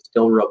stabby, but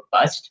still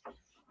robust.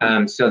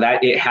 So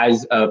that it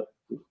has a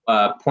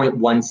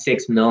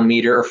 0.16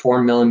 millimeter or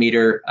 4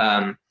 millimeter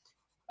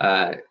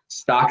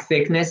stock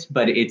thickness,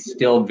 but it's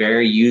still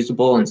very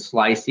usable and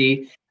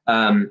slicey.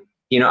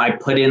 You know, I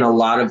put in a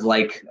lot of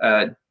like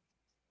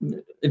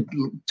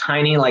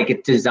tiny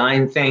like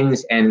design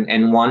things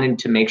and wanted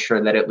to make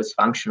sure that it was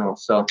functional.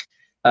 So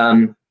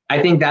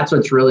I think that's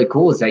what's really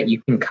cool, is that you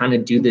can kind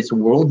of do this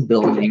world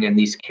building and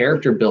these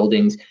character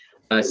buildings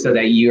so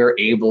that you're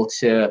able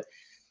to,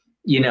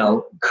 you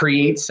know,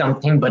 create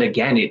something. But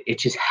again, it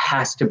just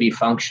has to be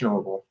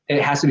functional.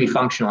 It has to be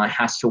functional. It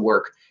has to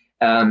work.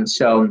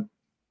 So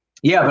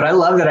yeah, but I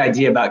love that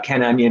idea about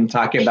Ken Onion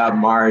talking about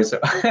Mars.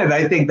 And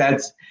I think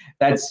that's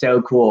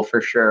so cool for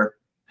sure.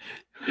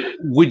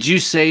 Would you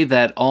say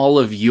that all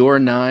of your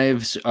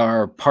knives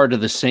are part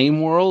of the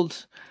same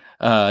world?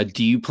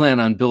 Do you plan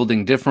on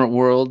building different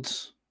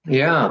worlds?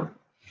 Yeah,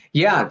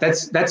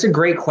 that's a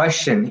great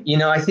question. You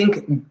know, I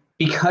think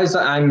because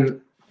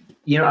I'm,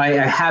 you know, I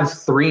have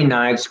 3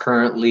 knives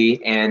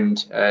currently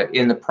and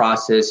in the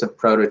process of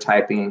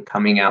prototyping and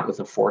coming out with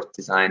a 4th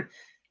design.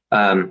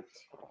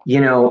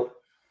 You know,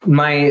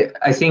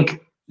 I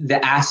think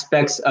the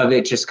aspects of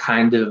it just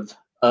kind of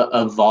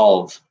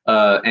evolve,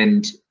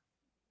 and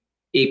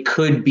it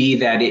could be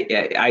that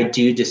I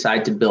do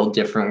decide to build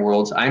different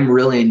worlds. I'm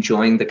really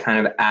enjoying the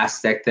kind of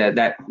aspect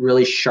that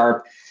really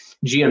sharp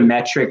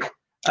geometric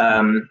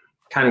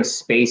kind of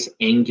space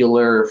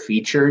angular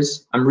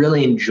features. I'm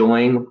really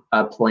enjoying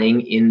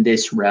playing in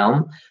this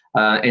realm.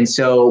 And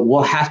so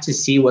we'll have to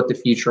see what the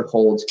future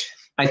holds.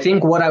 I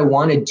think what I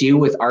want to do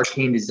with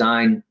Arcane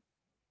Design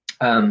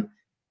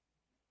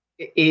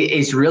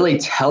is really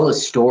tell a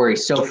story.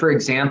 So for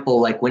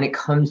example, like when it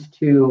comes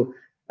to,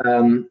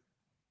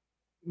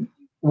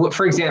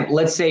 for example,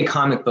 let's say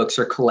comic books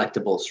or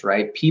collectibles,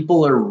 right?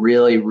 People are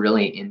really,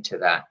 really into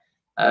that.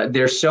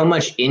 They're so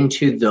much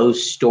into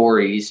those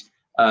stories,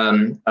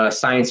 a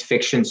science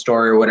fiction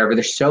story or whatever.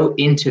 They're so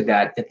into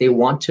that they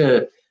want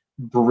to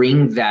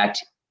bring that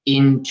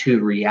into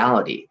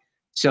reality.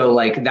 So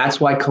like, that's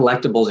why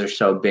collectibles are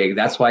so big.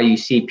 That's why you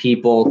see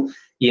people,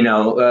 you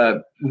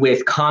know,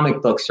 with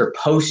comic books or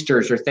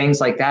posters or things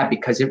like that,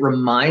 because it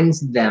reminds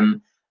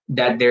them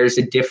that there's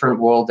a different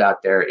world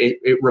out there.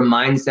 It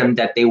reminds them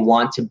that they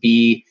want to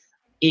be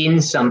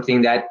in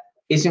something that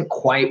isn't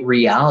quite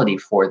reality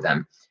for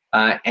them.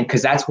 And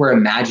because that's where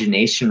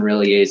imagination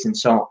really is. And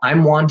so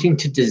I'm wanting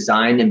to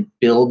design and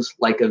build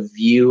like a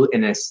view,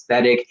 an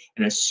aesthetic,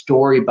 and a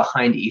story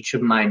behind each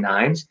of my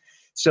knives,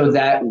 so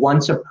that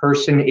once a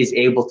person is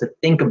able to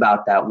think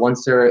about that,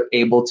 once they're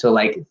able to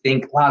like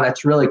think, wow,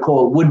 that's really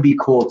cool. It would be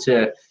cool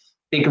to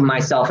think of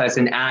myself as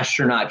an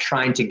astronaut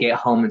trying to get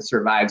home and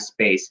survive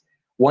space.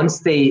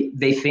 Once they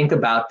think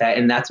about that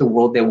and that's a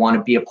world they want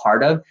to be a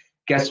part of,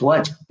 guess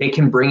what? They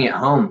can bring it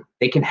home.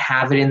 They can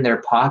have it in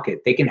their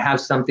pocket. They can have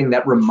something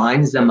that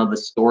reminds them of a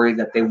story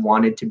that they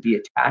wanted to be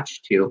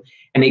attached to.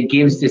 And it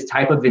gives this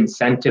type of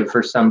incentive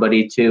for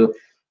somebody to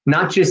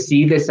not just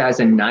see this as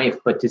a knife,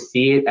 but to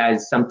see it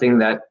as something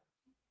that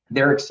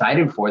they're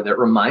excited for, that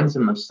reminds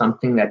them of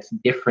something that's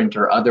different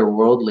or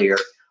otherworldly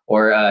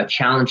or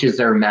challenges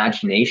their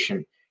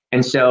imagination.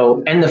 And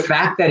so, and the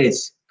fact that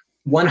it's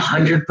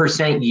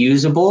 100%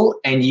 usable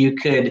and you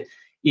could,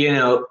 you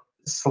know,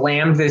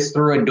 slam this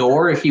through a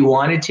door if you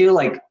wanted to,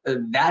 like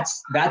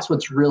that's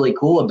what's really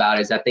cool about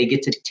it, is that they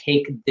get to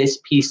take this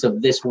piece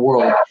of this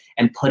world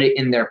and put it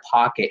in their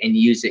pocket and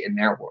use it in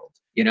their world,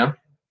 you know?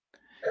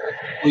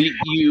 Well,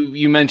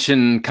 you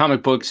mentioned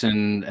comic books,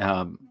 and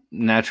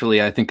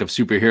naturally I think of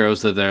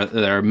superheroes. That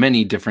there are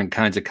many different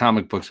kinds of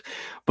comic books,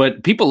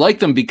 but people like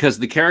them because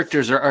the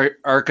characters are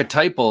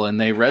archetypal and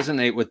they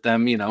resonate with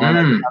them, you know,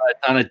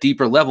 on a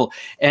deeper level.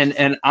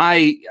 And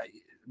I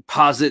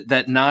posit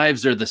that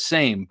knives are the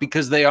same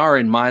because they are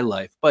in my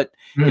life. But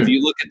if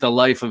you look at the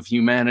life of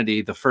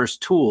humanity, the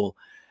first tool.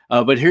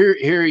 But here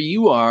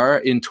you are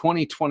in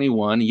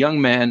 2021, a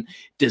young man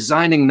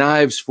designing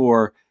knives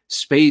for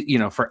space, you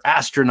know, for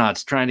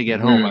astronauts trying to get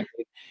home. I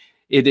mean,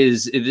 it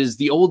is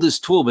the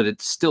oldest tool, but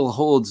it still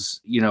holds,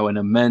 you know, an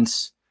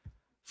immense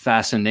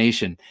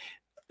fascination.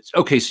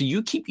 Okay, so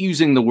you keep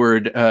using the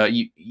word,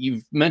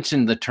 you've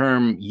mentioned the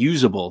term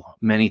usable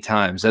many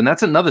times, and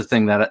that's another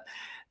thing that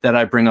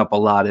I bring up a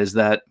lot, is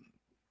that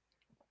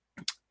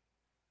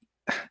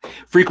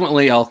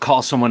frequently I'll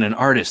call someone an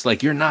artist,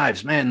 like, your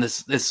knives, man,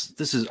 this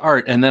is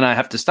art. And then I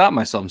have to stop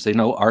myself and say,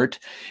 no, art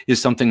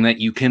is something that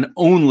you can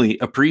only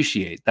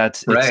appreciate.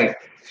 That's right.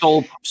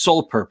 Its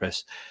sole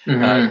purpose.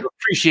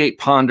 Appreciate,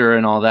 ponder,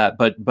 and all that,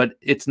 but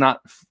it's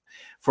not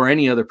for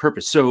any other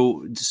purpose.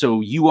 So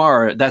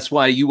that's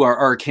why you are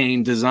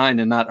Arcane Design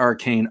and not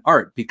Arcane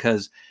Art,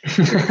 because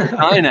the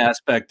design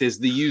aspect is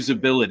the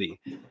usability.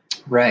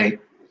 Right.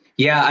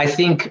 Yeah, I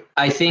think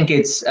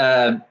it's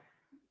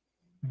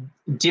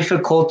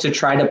difficult to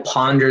try to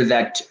ponder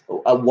that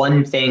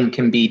one thing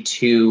can be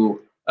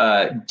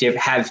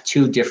have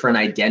two different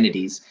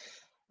identities.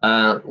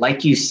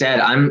 Like you said,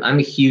 I'm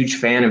a huge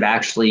fan of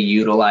actually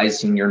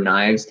utilizing your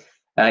knives.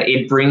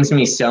 It brings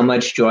me so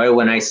much joy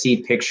when I see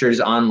pictures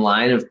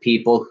online of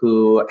people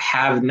who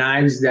have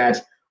knives that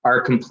are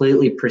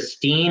completely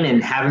pristine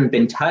and haven't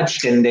been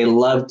touched, and they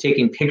love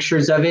taking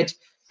pictures of it.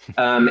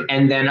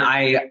 And then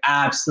I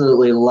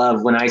absolutely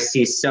love when I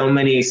see so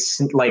many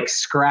like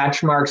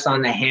scratch marks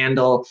on the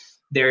handle.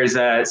 There's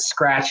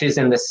scratches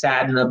in the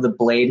satin of the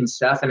blade and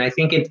stuff. And I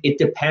think it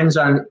depends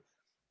on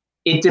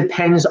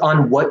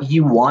what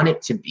you want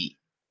it to be.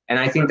 And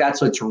I think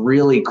that's what's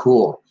really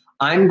cool.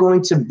 I'm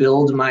going to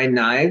build my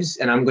knives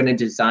and I'm going to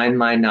design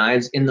my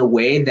knives in the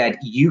way that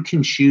you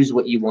can choose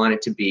what you want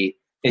it to be.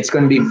 It's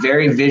going to be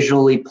very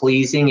visually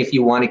pleasing if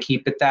you want to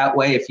keep it that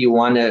way. If you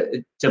want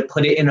to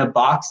put it in a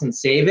box and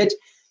save it,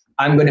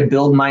 I'm going to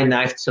build my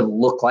knife to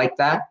look like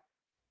that.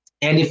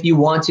 And if you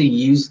want to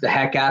use the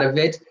heck out of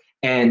it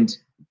and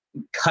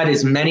cut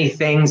as many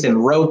things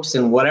and ropes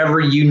and whatever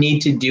you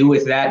need to do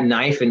with that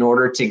knife in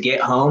order to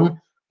get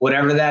home,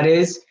 whatever that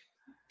is,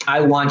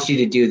 I want you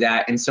to do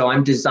that. And so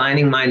I'm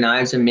designing my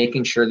knives and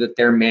making sure that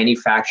they're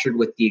manufactured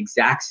with the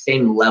exact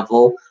same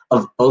level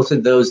of both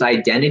of those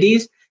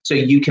identities. So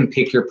you can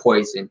pick your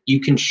poison. You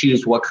can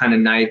choose what kind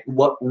of knife,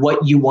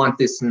 what you want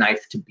this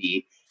knife to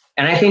be.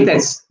 And I think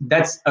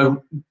that's a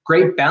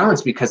great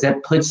balance because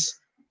that puts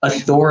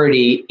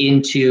authority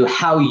into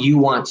how you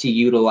want to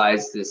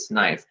utilize this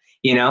knife,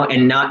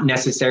 and not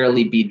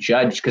necessarily be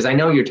judged. Because I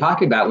know you're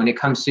talking about when it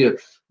comes to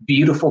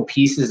beautiful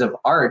pieces of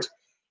art,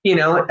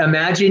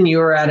 imagine you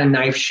were at a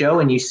knife show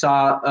and you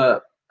saw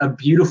a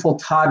beautiful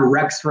Todd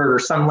Rexford or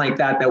something like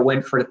that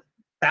went for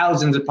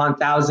thousands upon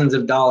thousands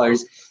of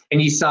dollars.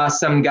 And you saw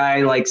some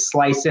guy like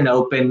slicing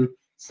open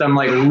some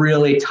like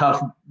really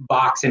tough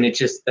box and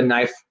the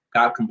knife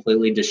got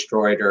completely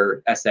destroyed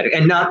or aesthetic.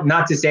 And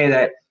not to say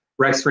that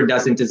Rexford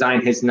doesn't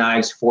design his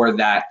knives for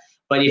that,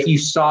 but if you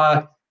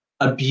saw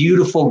a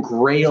beautiful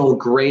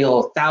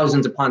grail,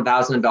 thousands upon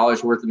thousands of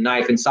dollars worth of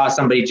knife and saw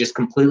somebody just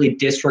completely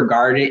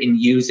disregard it and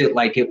use it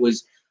like it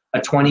was a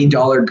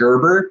 $20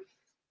 Gerber,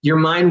 your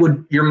mind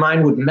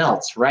would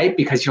melt, right?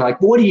 Because you're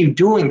like, what are you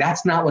doing?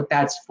 That's not what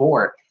that's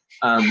for.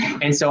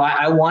 And so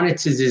I wanted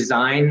to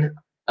design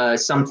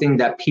something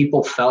that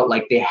people felt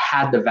like they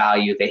had the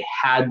value, they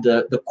had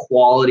the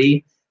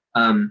quality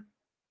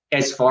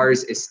as far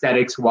as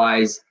aesthetics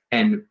wise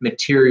and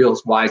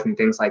materials wise and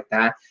things like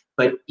that.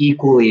 But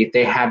equally,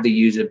 they have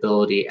the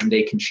usability and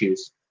they can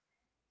choose.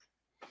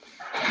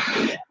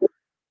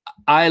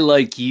 I,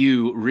 like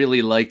you,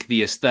 really like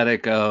the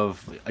aesthetic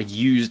of a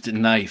used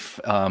knife.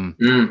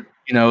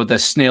 The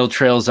snail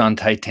trails on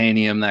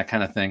titanium, that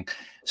kind of thing,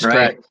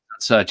 right?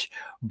 Such.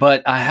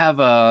 But I have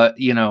I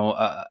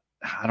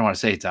don't want to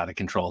say it's out of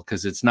control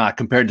because it's not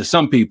compared to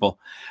some people.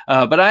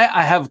 But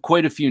I have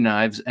quite a few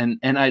knives, and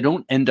I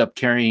don't end up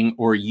carrying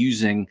or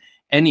using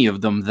any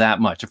of them that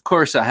much. Of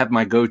course, I have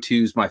my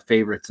go-tos, my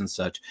favorites and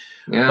such.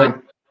 Yeah.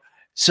 But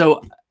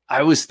so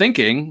I was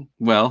thinking,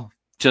 well,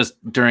 just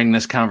during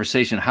this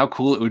conversation, how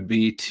cool it would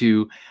be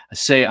to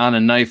say on a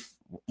knife.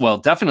 Well,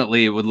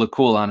 definitely it would look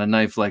cool on a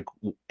knife like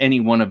any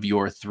one of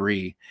your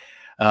three.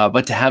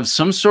 But to have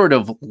some sort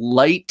of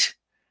light,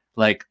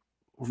 like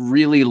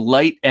really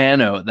light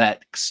ano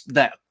that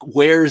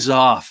wears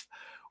off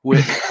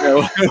with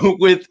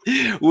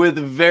with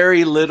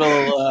very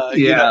little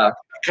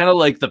kind of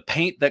like the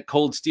paint that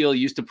Cold Steel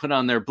used to put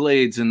on their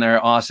blades in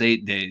their OS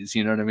 8 days.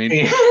 You know what I mean?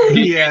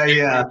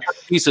 Yeah.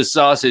 Piece of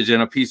sausage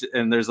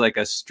and there's like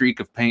a streak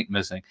of paint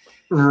missing.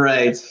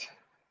 Right.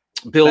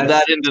 Build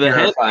that into the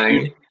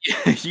terrifying.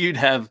 head.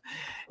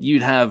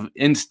 You'd have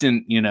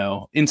instant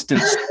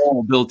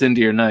soul built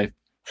into your knife.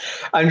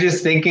 I'm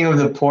just thinking of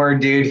the poor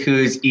dude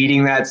who's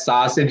eating that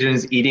sausage and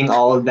is eating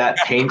all of that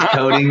paint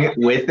coating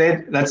with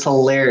it. That's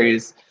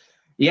hilarious.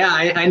 Yeah,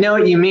 I know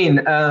what you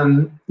mean.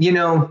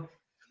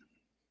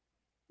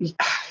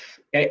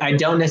 I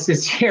don't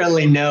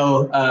necessarily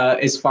know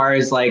as far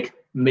as like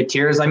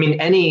materials. I mean,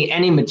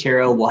 any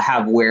material will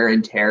have wear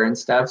and tear and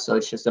stuff. So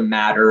it's just a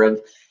matter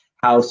of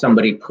how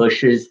somebody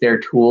pushes their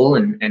tool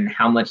and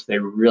how much they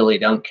really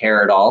don't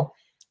care at all.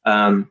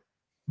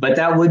 But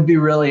that would be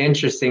really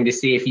interesting to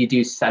see if you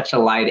do such a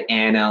light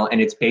ano and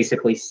it's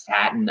basically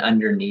satin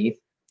underneath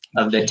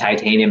of the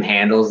titanium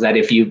handles that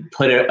if you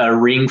put a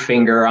ring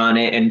finger on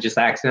it and just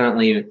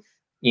accidentally,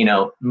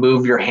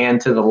 move your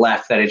hand to the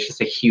left, that it's just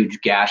a huge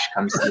gash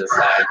comes to the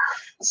side.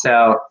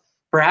 So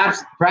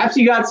perhaps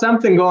you got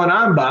something going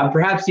on, Bob.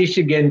 Perhaps you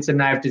should get into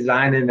knife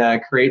design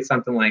and create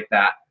something like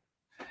that.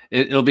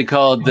 It'll be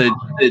called the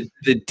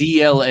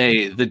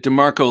DLA, the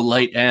DeMarco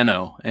Light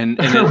Ano, and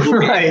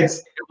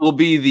it will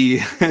be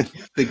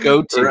the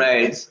go-to.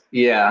 Right.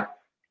 Yeah.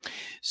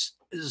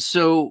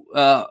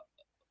 So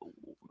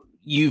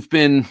you've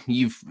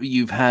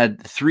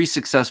had 3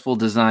 successful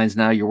designs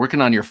now. You're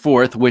working on your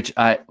 4th,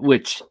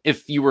 which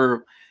if you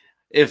were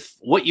if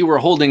what you were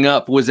holding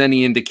up was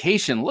any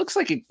indication, looks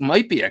like it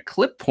might be a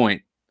clip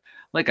point,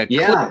 like a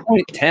clip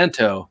point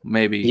tanto,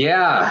 maybe.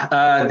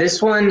 Yeah,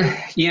 this one,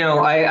 you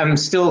know, I'm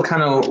still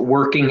kind of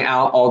working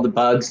out all the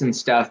bugs and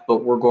stuff,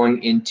 but we're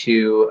going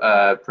into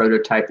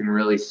prototyping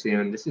really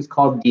soon. This is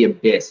called the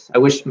Abyss. I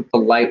wish the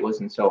light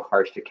wasn't so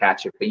harsh to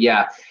catch it, but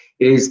yeah,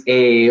 it is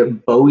a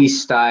Bowie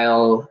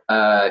style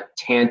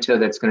tanto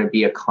that's going to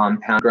be a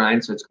compound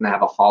grind, so it's going to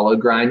have a hollow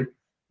grind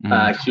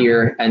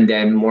here, and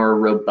then more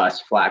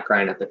robust flat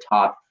grind at the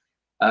top.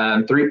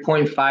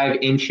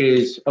 3.5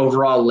 inches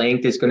overall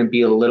length is going to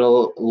be a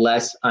little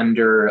less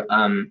under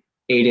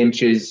 8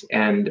 inches,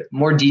 and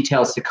more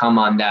details to come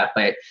on that.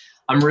 But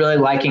I'm really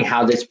liking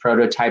how this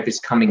prototype is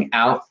coming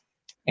out,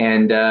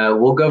 and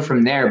we'll go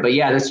from there. But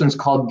yeah, this one's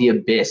called the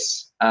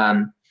Abyss.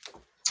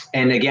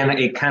 And again,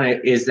 it kind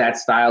of is that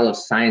style of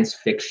science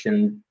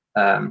fiction,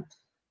 the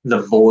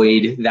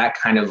void, that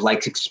kind of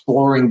like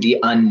exploring the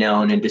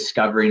unknown and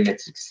discovering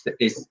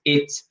its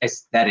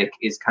aesthetic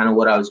is kind of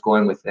what I was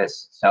going with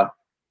this. So.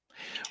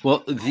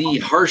 Well, the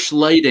harsh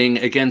lighting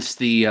against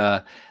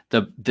the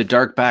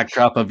dark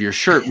backdrop of your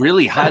shirt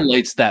really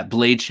highlights that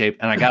blade shape.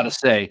 And I got to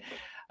say,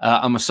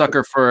 I'm a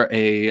sucker for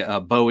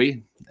a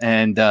Bowie,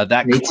 and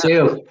that Me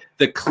too.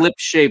 The clip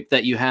shape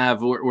that you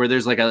have, where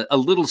there's like a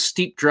little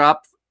steep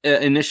drop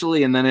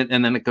initially, and then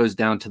it goes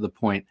down to the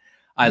point.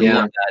 I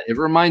love that. It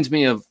reminds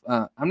me of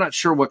I'm not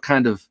sure what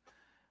kind of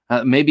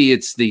maybe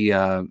it's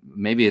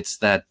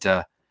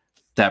that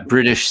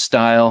British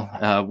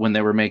style when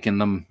they were making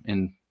them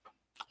in.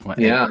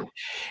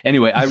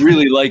 Anyway, I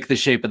really like the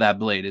shape of that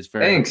blade. It's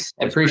very Thanks.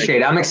 I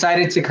appreciate it. I'm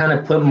excited to kind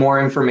of put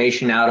more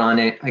information out on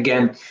it.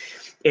 Again,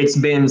 it's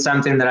been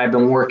something that I've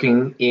been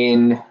working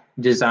in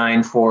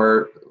design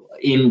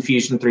in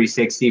Fusion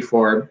 360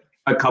 for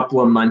a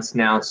couple of months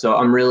now. So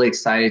I'm really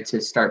excited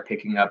to start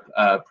picking up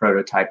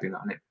prototyping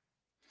on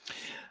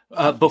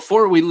it.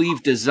 Before we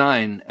leave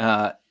design,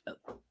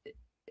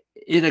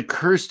 it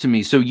occurs to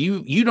me, so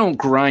you don't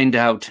grind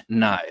out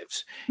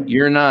knives.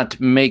 You're not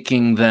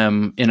making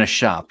them in a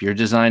shop. You're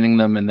designing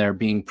them and they're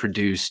being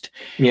produced.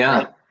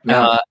 Yeah.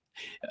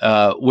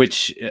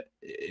 Which,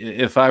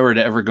 if I were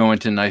to ever go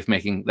into knife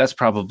making, that's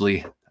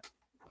probably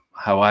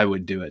how I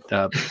would do it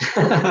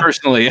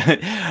personally.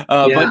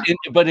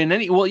 But in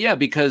any,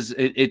 because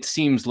it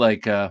seems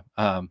like,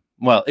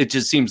 it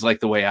just seems like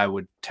the way I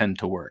would tend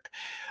to work.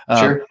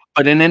 Sure.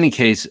 But in any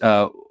case,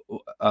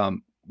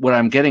 what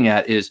I'm getting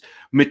at is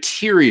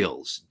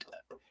materials.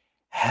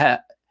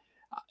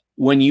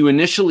 When you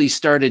initially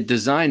started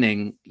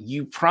designing,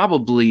 you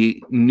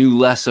probably knew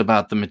less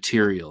about the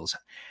materials.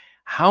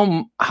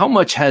 How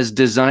much has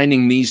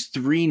designing these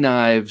 3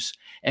 knives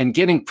and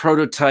getting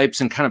prototypes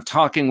and kind of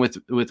talking with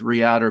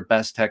Reate or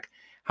Best Tech,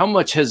 how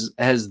much has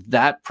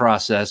that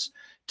process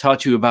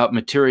taught you about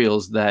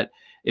materials that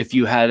if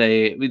you had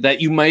that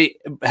you might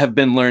have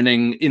been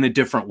learning in a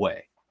different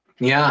way?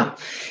 Yeah.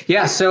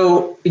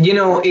 So, you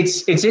know,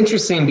 it's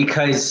interesting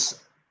because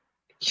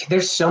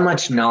there's so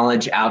much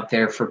knowledge out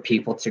there for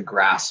people to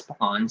grasp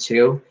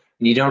onto,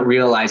 and you don't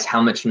realize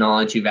how much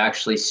knowledge you've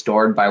actually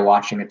stored by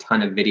watching a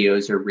ton of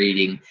videos or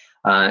reading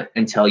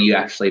until you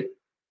actually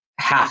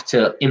have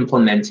to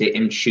implement it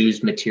and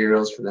choose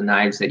materials for the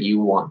knives that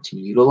you want to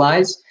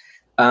utilize.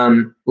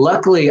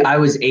 Luckily, I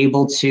was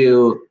able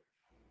to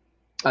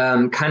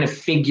kind of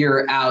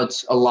figure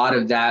out a lot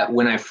of that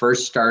when I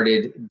first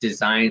started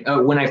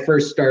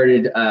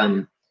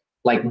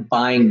like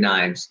buying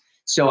knives.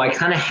 So I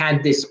kind of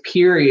had this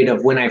period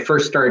of when I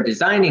first started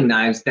designing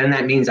knives, then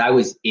that means I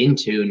was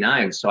into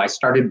knives. So I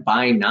started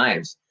buying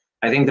knives.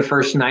 I think the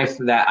first knife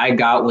that I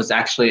got was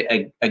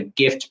actually a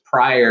gift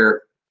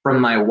prior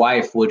from my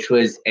wife, which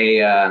was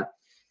it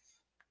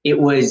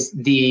was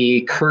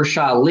the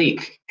Kershaw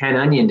Leak 10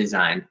 onion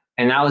design.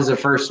 And that was the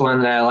first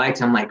one that I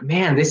liked. I'm like,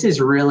 man, this is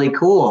really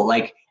cool.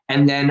 Like,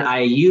 and then I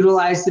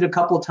utilized it a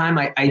couple of times.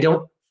 I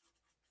don't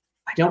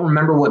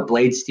remember what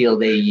blade steel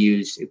they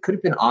used. It could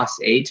have been Aus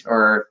 8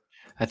 or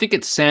I think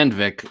it's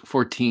Sandvik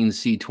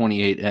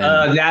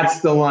 14C28N. That's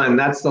the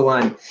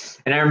one.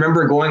 And I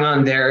remember going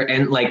on there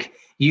and like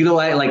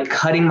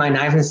cutting my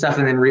knife and stuff,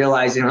 and then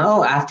realizing,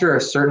 after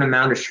a certain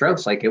amount of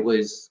strokes, like it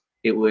was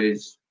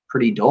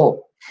pretty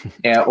dull.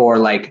 Or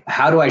like,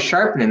 how do I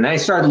sharpen it? And then I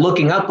started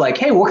looking up like,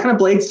 hey, what kind of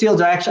blade steel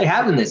do I actually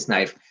have in this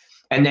knife?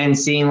 And then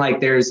seeing like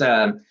there's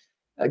a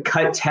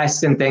cut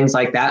tests and things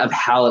like that of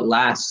how it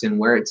lasts and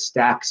where it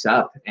stacks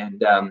up.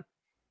 And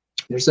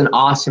there's an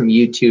awesome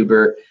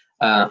YouTuber,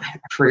 I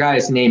forgot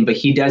his name, but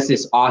he does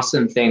this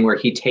awesome thing where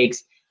he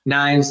takes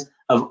knives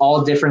of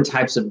all different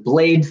types of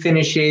blade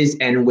finishes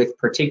and with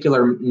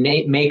particular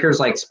makers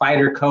like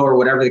Spyderco or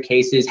whatever the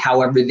case is,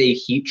 however they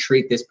heat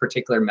treat this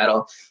particular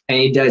metal. And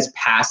he does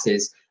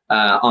passes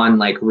on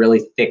like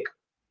really thick,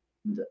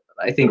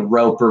 I think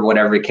rope or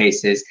whatever the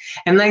case is.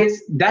 And like,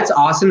 that's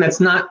awesome. That's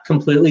not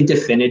completely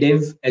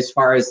definitive as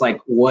far as like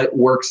what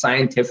works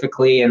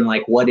scientifically and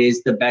like what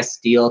is the best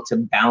steel to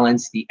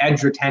balance the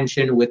edge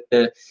retention with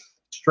the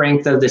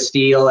strength of the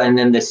steel and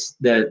then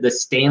the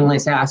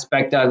stainless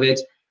aspect of it.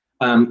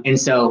 And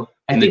so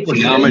I think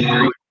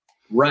geometry.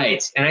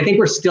 Right. And I think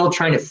we're still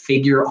trying to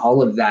figure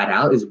all of that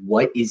out, is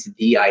what is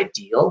the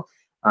ideal.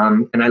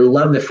 And I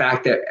love the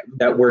fact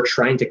that we're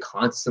trying to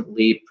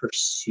constantly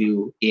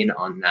pursue in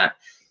on that.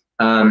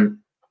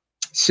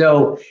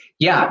 So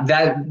yeah,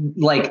 that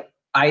like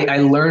I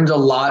learned a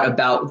lot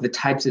about the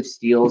types of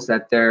steels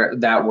that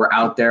were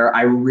out there.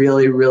 I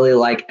really, really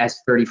like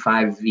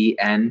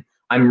S35VN.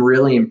 I'm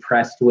really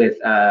impressed with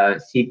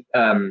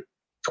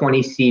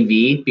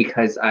 20CV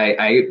because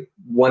my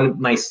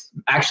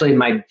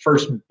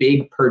first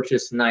big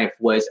purchase knife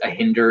was a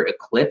Hinder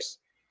Eclipse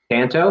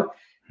Tanto,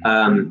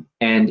 and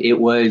it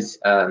was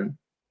CPM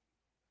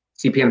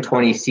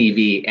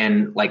 20CV,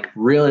 and like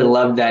really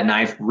loved that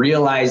knife.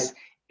 Realized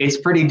it's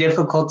pretty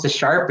difficult to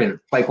sharpen.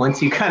 Like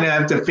once you kind of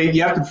have to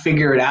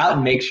figure it out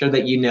and make sure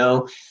that you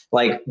know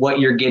like what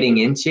you're getting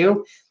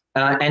into.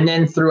 And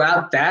then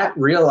throughout that,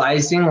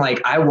 realizing like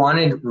I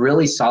wanted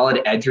really solid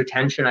edge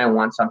retention. I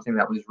want something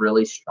that was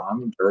really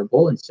strong and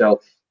durable. And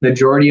so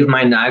majority of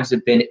my knives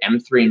have been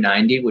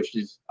M390, which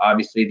is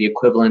obviously the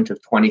equivalent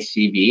of 20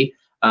 CV.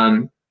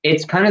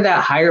 It's kind of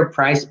that higher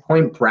price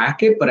point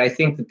bracket, but I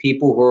think the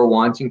people who are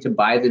wanting to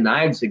buy the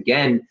knives,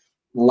 again,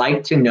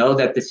 like to know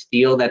that the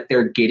steel that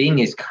they're getting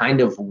is kind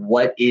of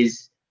what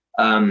is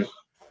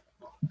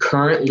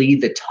currently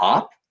the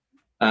top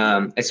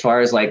as far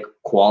as like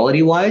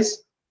quality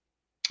wise.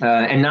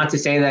 And not to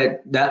say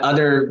that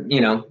other,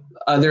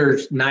 other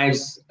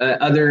knives,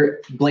 other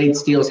blade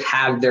steels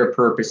have their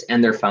purpose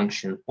and their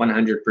function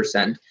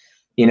 100%.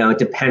 It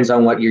depends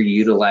on what you're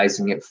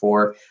utilizing it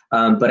for.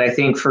 But I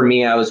think for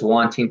me, I was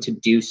wanting to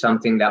do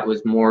something that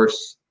was more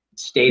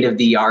state of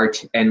the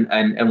art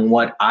and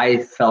what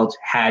I felt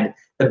had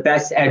the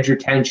best edge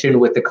retention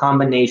with the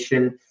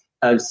combination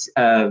of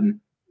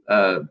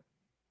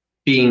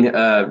being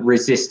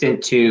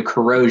resistant to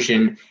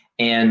corrosion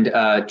and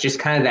just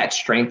kind of that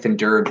strength and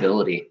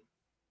durability.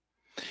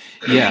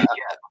 Yeah,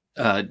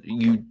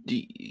 you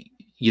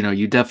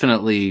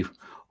definitely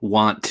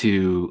want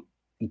to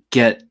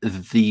get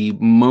the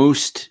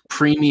most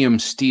premium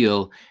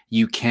steel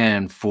you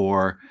can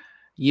for,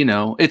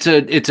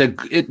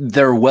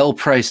 they're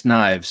well-priced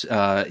knives.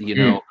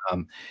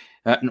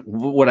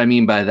 What I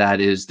mean by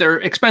that is they're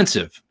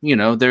expensive.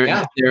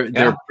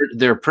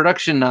 They're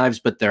production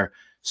knives, but they're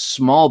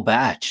small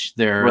batch.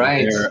 They're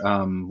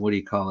what do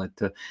you call it?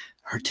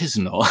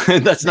 Artisanal.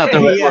 That's not the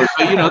right word,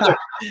 but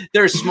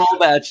they're small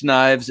batch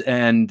knives,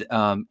 and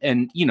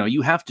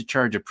you have to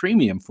charge a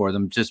premium for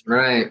them just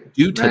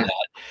due to that.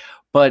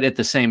 But at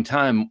the same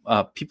time,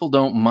 people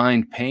don't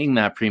mind paying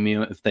that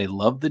premium if they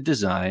love the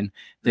design,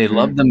 they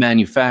love the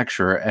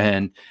manufacturer,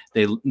 and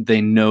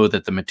they know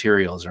that the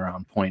materials are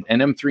on point.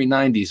 And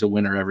M390 is a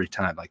winner every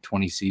time, like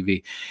 20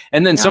 CV.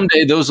 And then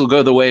someday those will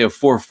go the way of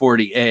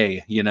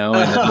 440A, And oh,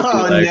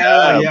 like, no,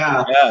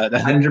 yeah.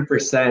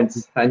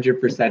 100%.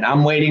 100%.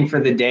 I'm waiting for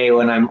the day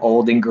when I'm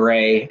old and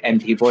gray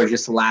and people are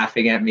just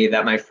laughing at me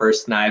that my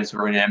first knives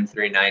were an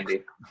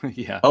M390.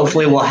 Yeah.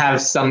 Hopefully we'll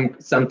have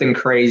something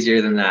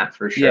crazier than that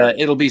for sure. Yeah,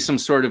 it'll be some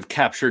sort of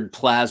captured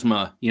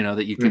plasma,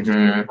 that you can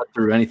just put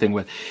through anything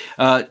with.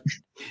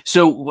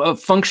 So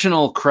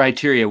functional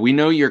criteria, we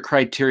know your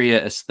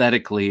criteria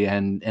aesthetically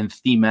and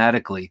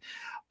thematically,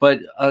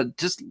 but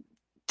just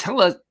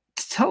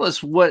tell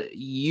us what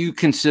you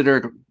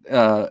consider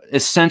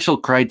essential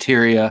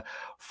criteria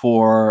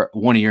for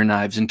one of your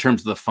knives in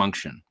terms of the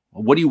function.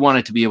 What do you want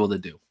it to be able to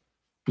do?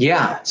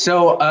 Yeah.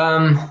 So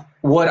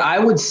what I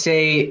would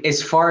say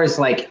as far as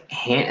like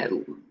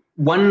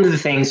one of the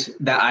things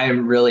that I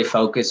really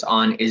focus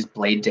on is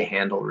blade to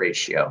handle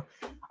ratio.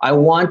 I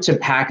want to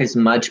pack as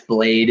much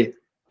blade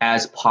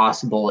as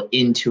possible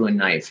into a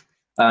knife.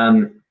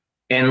 And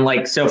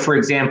like, so for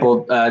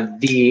example,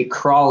 the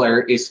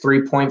crawler is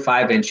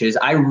 3.5 inches.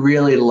 I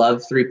really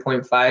love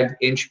 3.5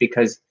 inch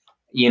because,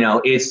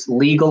 it's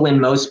legal in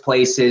most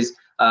places.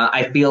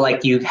 I feel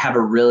like you have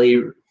a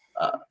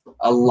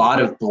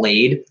lot of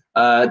blade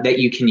that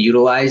you can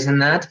utilize in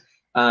that.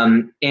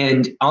 And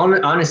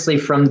honestly,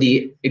 from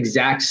the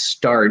exact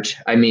start,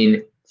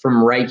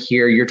 from right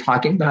here, you're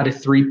talking about a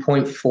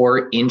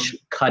 3.4 inch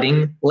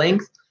cutting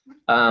length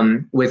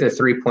with a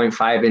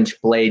 3.5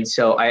 inch blade.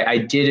 So I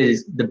did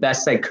the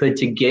best I could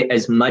to get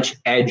as much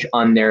edge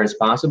on there as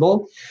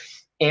possible.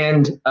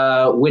 And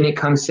when it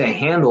comes to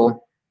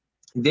handle,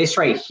 this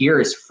right here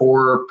is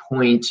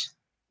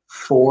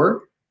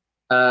 4.4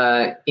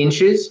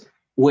 inches,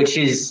 which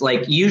is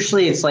like,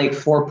 usually it's like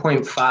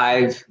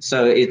 4.5.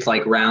 So it's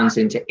like rounds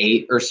into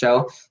 8 or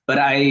so. But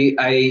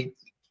I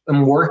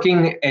am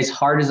working as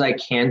hard as I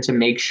can to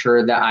make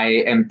sure that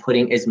I am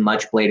putting as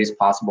much blade as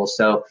possible.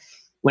 So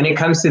when it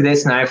comes to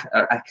this knife,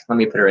 let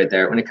me put it right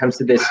there. When it comes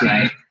to this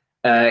knife,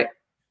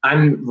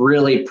 I'm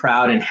really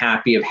proud and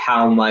happy of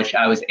how much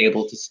I was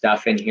able to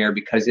stuff in here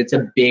because it's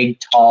a big,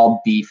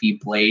 tall, beefy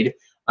blade.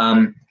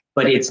 But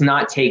it's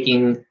not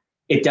taking,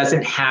 it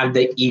doesn't have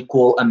the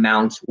equal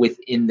amount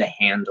within the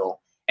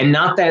handle. And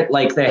not that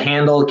like the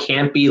handle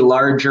can't be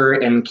larger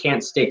and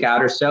can't stick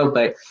out or so,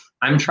 but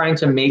I'm trying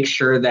to make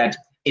sure that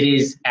it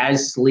is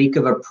as sleek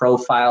of a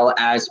profile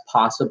as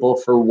possible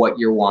for what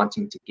you're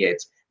wanting to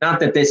get. not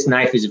that this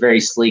knife is very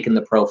sleek in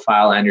the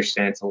profile. I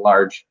understand it's a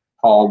large,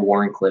 tall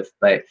Wharncliffe,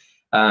 but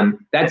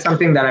that's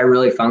something that I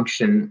really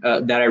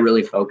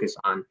focus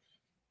on.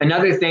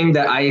 Another thing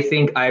that I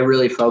think I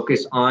really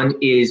focus on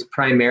is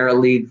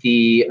primarily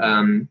the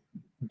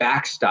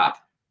backstop,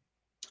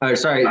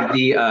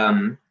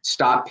 the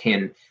stop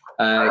pin.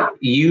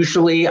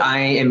 Usually I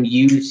am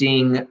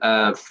using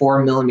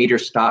 4mm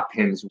stop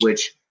pins,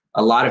 which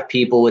a lot of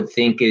people would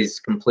think is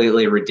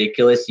completely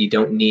ridiculous. You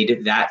don't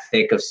need that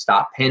thick of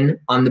stop pin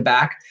on the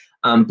back.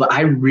 But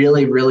I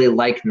really, really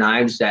like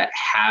knives that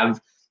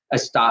have a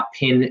stop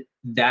pin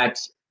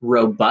that's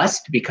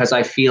robust, because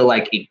I feel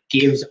like it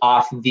gives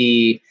off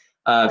the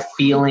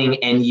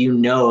feeling, and you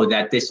know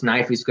that this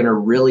knife is going to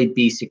really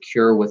be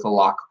secure with a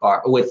lock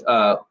bar, with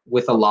a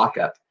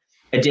lockup.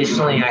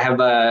 Additionally, I have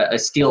a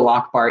steel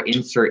lock bar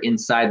insert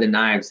inside the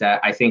knives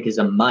that I think is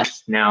a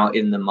must now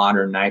in the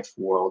modern knife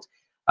world.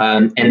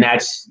 And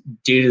that's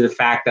due to the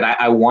fact that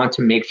I want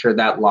to make sure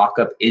that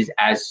lockup is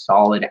as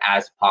solid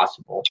as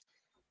possible.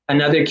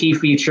 Another key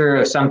feature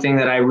of something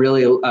that I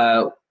really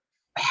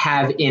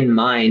have in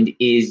mind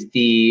is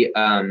the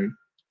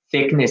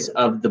thickness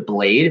of the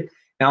blade.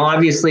 Now,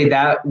 obviously,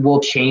 that will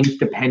change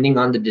depending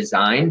on the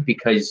design,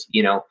 because,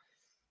 you know,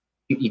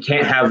 you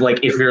can't have,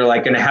 like, if you're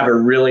like going to have a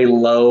really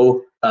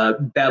low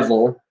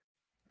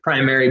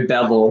primary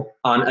bevel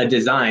on a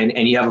design,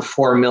 and you have a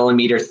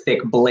 4mm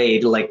thick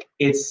blade, like,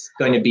 it's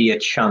going to be a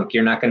chunk.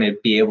 You're not going to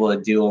be able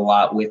to do a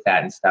lot with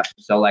that and stuff.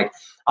 So, like,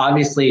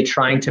 obviously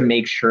trying to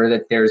make sure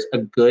that there's a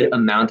good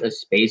amount of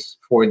space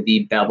for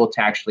the bevel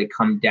to actually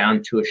come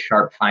down to a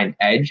sharp, fine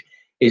edge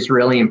is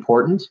really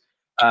important.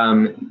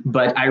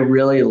 But I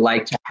really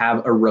like to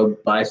have a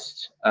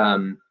robust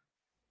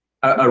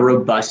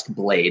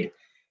blade.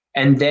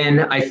 And then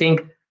I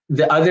think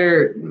the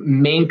other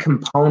main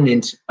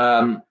component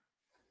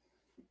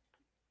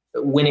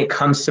when it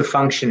comes to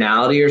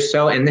functionality or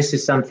so, and this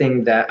is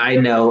something that I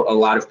know a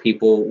lot of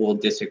people will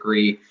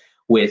disagree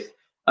with,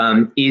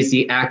 is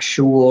the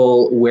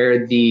actual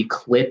where the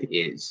clip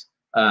is.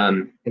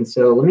 And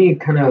so let me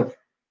kind of,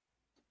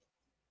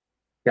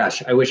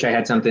 gosh, I wish I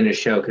had something to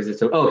show, because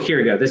it's, oh, here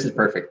we go. This is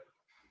perfect.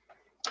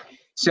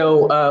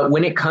 So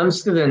when it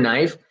comes to the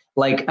knife,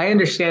 like, I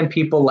understand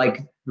people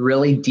like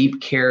really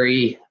deep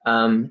carry,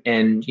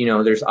 and, you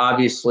know, there's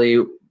obviously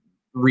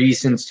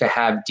reasons to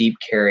have deep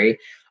carry.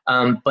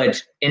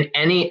 But in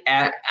any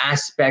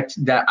aspect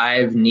that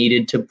I've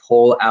needed to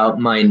pull out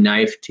my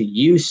knife to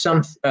use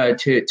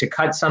to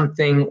cut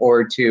something,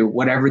 or to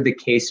whatever the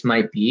case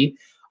might be,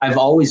 I've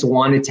always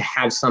wanted to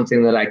have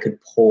something that I could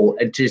pull.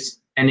 And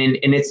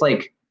it's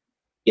like,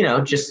 you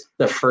know, just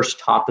the first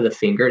top of the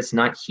finger. It's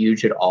not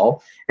huge at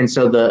all. And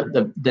so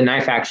the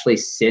knife actually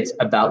sits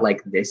about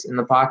like this in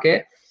the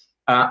pocket.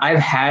 I've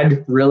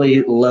had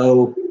really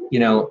low, you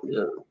know,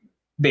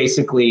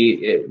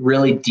 basically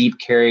really deep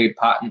carry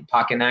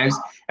pocket knives,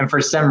 and for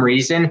some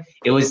reason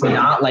it was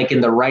not like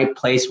in the right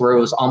place, where it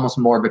was almost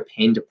more of a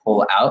pain to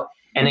pull out.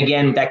 And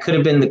again, that could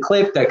have been the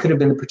clip, that could have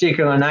been the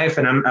particular knife,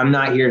 and I'm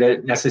not here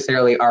to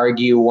necessarily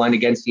argue one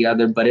against the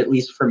other, but at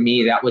least for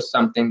me, that was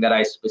something that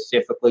I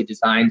specifically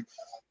designed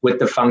with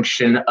the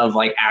function of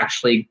like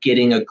actually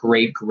getting a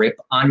great grip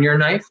on your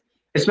knife,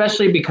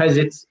 especially because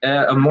it's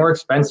a more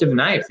expensive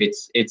knife.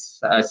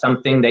 It's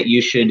something that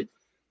you should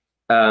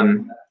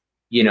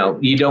you know,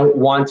 you don't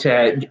want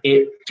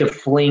it to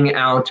fling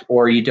out,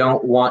 or you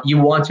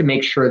want to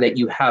make sure that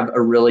you have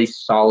a really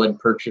solid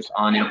purchase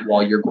on it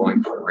while you're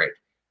going for it.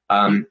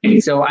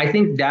 And so I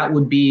think that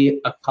would be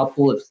a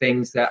couple of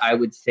things that I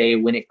would say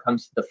when it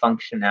comes to the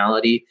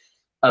functionality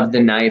of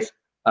the knife.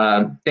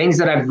 Things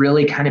that I've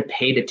really kind of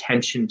paid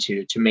attention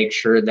to make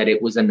sure that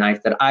it was a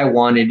knife that I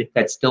wanted,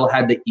 that still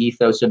had the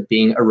ethos of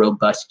being a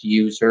robust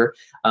user,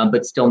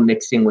 but still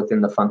mixing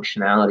within the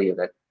functionality of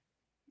it.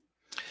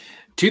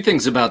 Two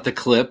things about the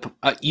clip.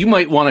 You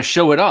might want to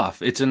show it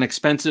off. It's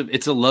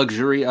a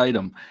luxury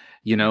item.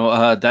 You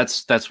know,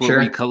 that's what Sure.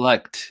 we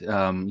collect, you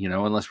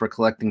know, unless we're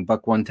collecting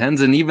Buck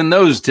 110s. And even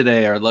those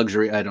today are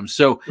luxury items.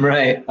 So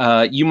Right.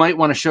 You might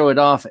want to show it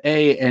off,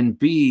 A, and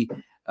B,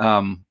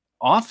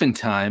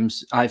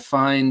 oftentimes I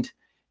find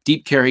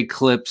deep carry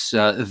clips,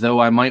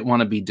 though I might want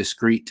to be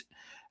discreet,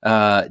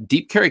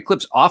 deep carry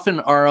clips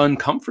often are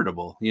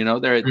uncomfortable. You know,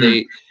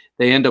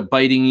 they end up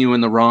biting you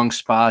in the wrong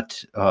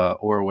spot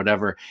or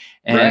whatever.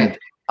 And right.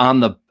 on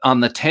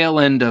the tail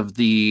end of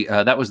the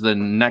that was the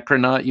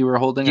Necronaut you were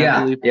holding, I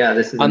believe. Yeah,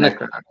 this is the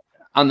Necronaut.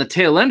 On the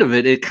tail end of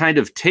it, it kind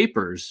of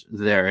tapers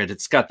there.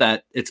 It's got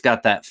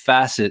that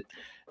facet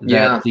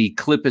that the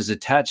clip is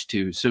attached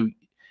to. So,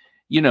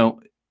 you know,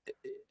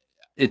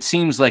 it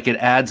seems like it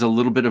adds a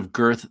little bit of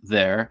girth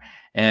there,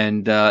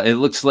 and it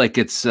looks like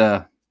it's you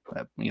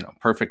know,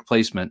 perfect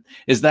placement.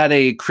 Is that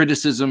a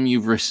criticism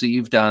you've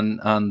received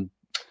on?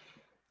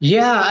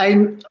 Yeah,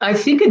 I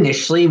think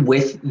initially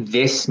with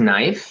this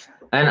knife,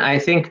 and I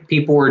think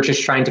people were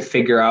just trying to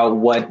figure out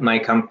what my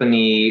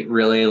company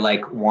really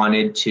like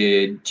wanted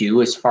to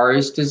do as far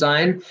as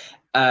design.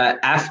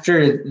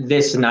 After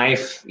this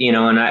knife, you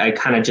know, and I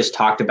kind of just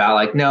talked about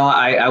like, no,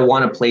 I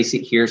want to place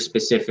it here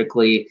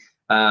specifically.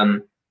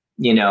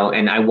 you know,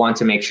 and I want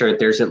to make sure that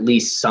there's at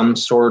least some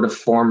sort of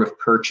form of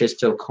purchase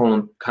to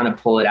kind of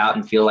pull it out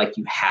and feel like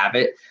you have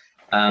it.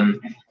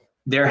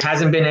 There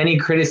hasn't been any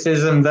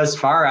criticism thus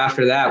far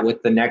after that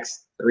with the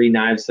next 3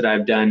 knives that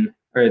I've done,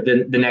 or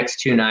the next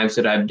 2 knives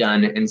that I've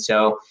done. And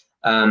so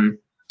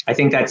I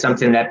think that's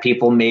something that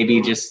people maybe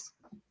just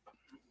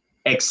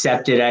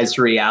accept it as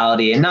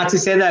reality. And not to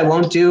say that I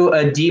won't do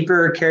a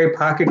deeper carry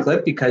pocket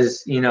clip,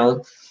 because, you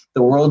know,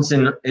 the world's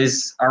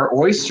is our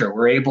oyster.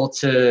 We're able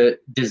to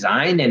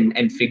design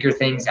and figure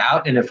things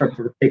out. And if a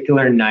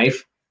particular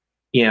knife,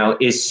 you know,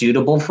 is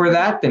suitable for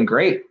that, then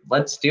great,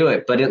 let's do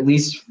it. But at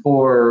least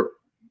for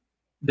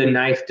the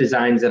knife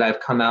designs that I've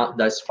come out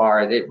thus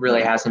far, it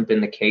really hasn't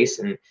been the case.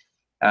 And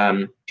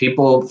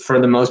people, for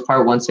the most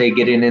part, once they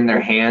get it in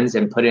their hands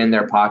and put it in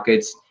their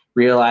pockets,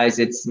 realize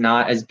it's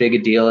not as big a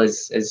deal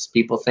as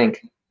people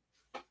think.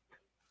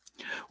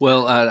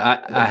 Well,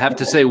 I have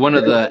to say, one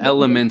of the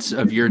elements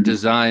of your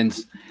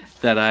designs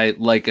that I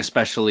like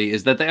especially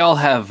is that they all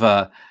have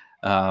a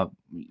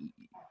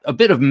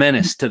bit of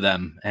menace to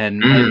them,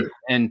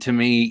 and to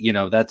me, you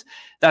know,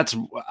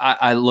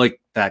 I like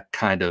that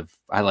kind of,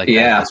 I like that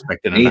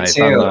aspect in a knife.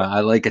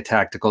 I like a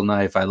tactical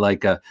knife. I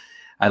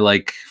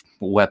like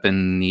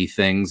weapon-y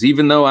things,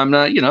 even though I'm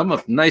not, you know, I'm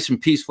a nice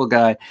and peaceful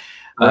guy.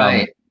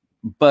 Right.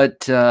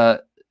 But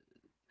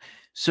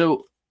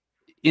so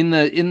in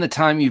the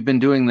time you've been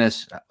doing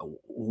this,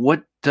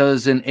 what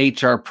does an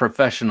HR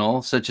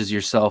professional such as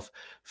yourself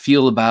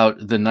feel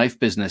about the knife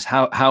business?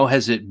 How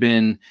has it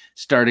been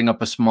starting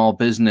up a small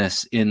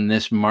business in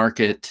this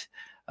market,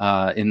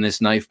 in this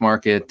knife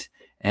market?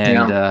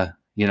 And,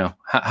 you know,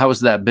 how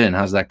has that been?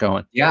 How's that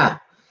going? Yeah.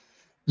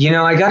 You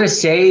know, I got to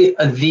say,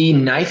 the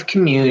knife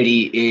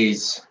community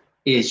is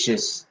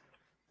just,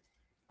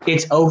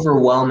 it's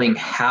overwhelming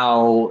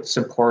how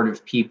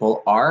supportive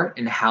people are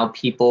and how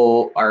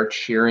people are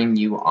cheering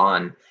you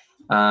on.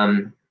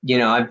 You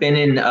know, I've been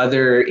in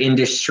other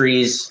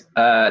industries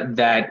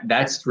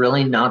that's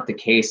really not the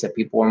case, that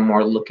people are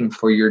more looking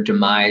for your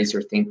demise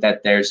or think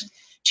that there's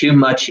too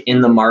much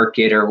in the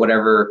market or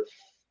whatever,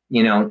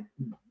 you know,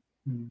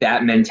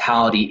 that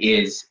mentality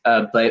is.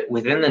 But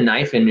within the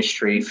knife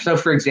industry, so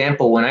for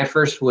example, when I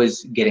first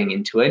was getting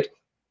into it,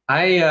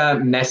 I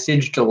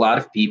messaged a lot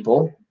of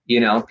people, you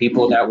know,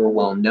 people that were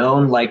well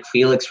known, like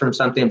Felix from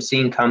Something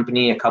Obscene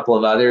Company, a couple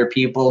of other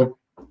people,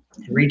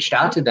 reached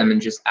out to them and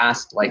just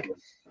asked, like,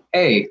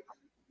 hey,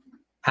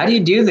 how do you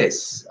do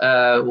this?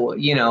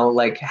 You know,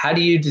 like, how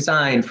do you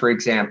design, for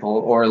example,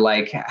 or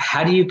like,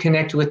 how do you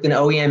connect with an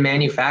OEM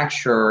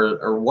manufacturer,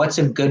 or what's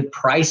a good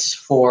price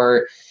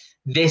for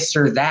this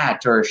or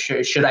that, or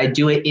should I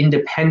do it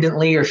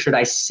independently, or should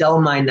I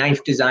sell my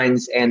knife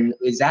designs, and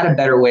is that a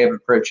better way of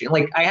approaching it?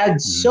 Like, I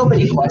had so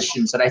many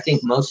questions that I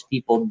think most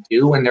people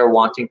do when they're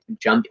wanting to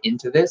jump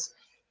into this.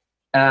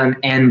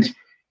 And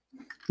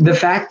the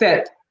fact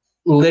that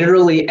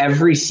literally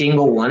every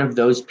single one of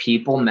those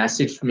people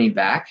messaged me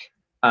back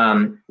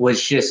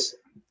was just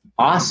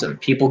awesome.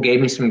 People gave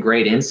me some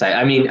great insight.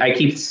 I mean, I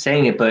keep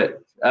saying it,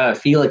 but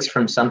Felix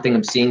from Something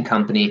Obscene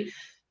Company,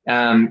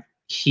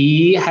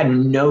 he had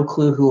no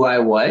clue who I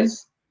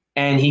was,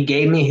 and he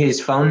gave me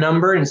his phone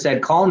number and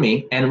said, call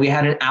me. And we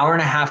had an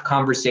 1.5-hour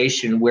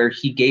conversation where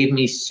he gave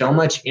me so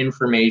much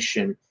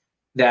information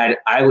that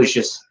I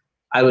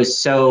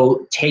was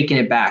so taken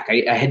aback.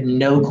 I had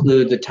no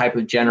clue the type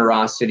of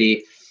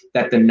generosity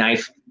that the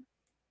knife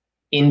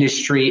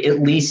industry,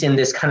 at least in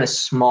this kind of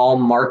small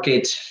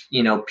market,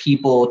 you know,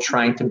 people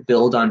trying to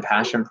build on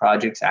passion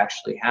projects,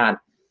 actually had.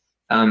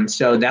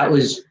 So that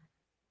was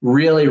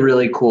really,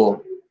 really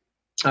cool.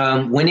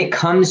 When it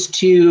comes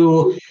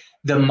to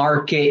the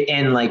market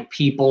and like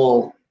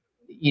people,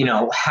 you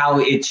know, how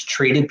it's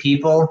treated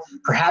people,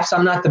 perhaps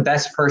I'm not the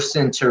best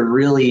person to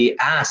really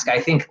ask.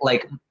 I think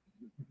like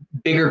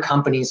bigger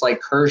companies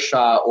like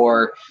Kershaw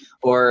or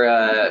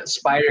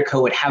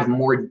Spyderco would have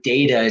more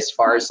data as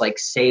far as like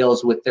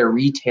sales with their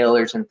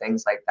retailers and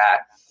things like that.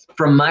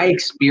 From my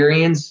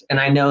experience,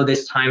 and I know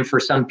this time for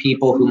some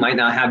people who might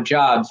not have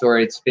jobs, or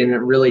it's been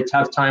a really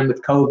tough time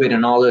with COVID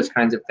and all those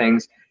kinds of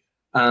things.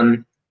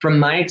 From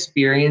my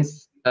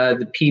experience,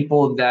 the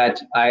people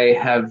that I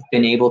have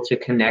been able to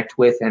connect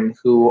with and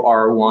who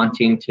are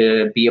wanting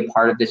to be a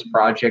part of this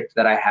project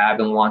that I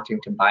have and wanting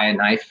to buy a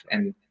knife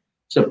and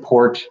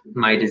support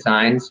my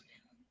designs,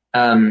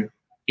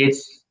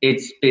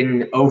 it's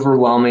been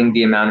overwhelming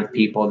the amount of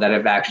people that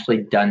have actually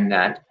done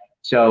that.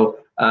 So,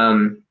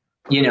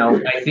 you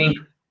know, I think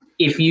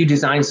if you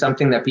design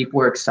something that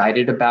people are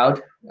excited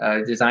about,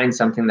 design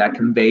something that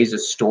conveys a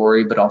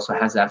story but also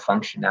has that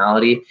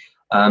functionality,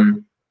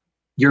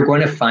 you're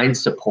going to find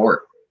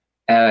support.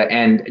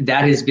 And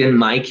that has been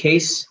my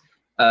case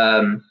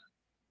from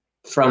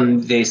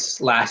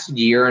this last 1.5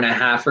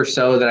 years or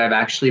so that I've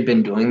actually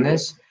been doing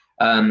this.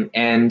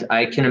 And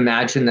I can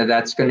imagine that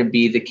that's going to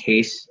be the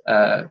case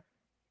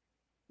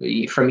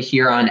from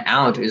here on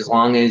out, as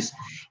long as,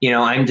 you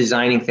know, I'm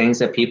designing things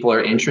that people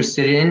are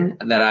interested in,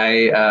 that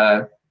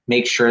I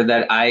make sure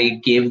that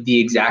I give the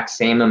exact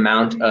same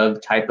amount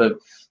of type of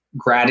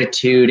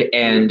gratitude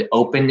and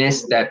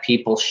openness that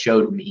people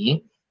showed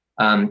me,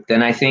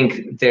 then I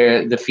think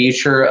the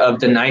future of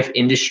the knife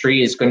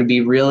industry is going to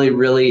be really,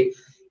 really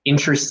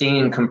interesting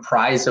and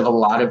comprised of a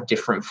lot of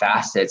different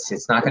facets.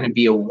 It's not going to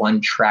be a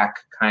one-track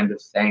kind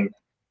of thing.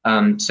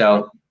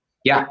 So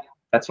yeah,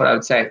 that's what I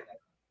would say.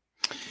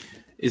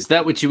 Is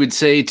that what you would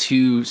say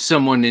to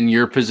someone in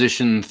your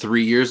position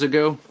 3 years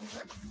ago?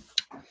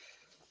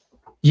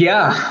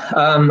 Yeah,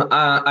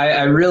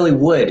 I really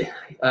would.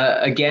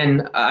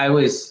 Again, I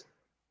was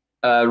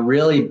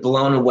really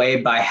blown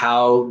away by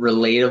how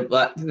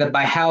relatable,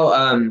 by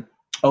how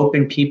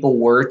open people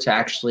were to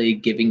actually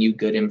giving you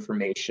good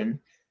information.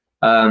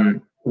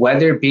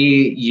 Whether it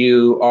be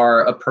you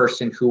are a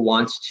person who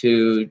wants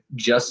to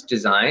just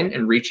design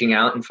and reaching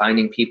out and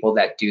finding people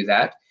that do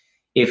that.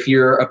 If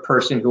you're a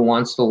person who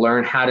wants to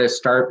learn how to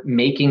start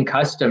making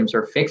customs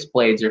or fixed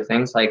blades or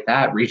things like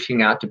that,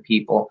 reaching out to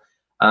people.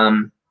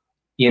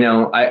 You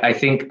know, I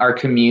think our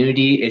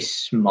community is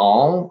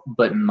small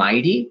but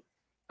mighty.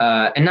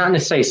 And not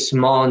necessarily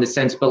small in the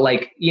sense, but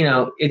like, you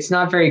know, it's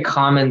not very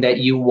common that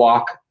you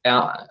walk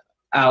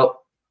out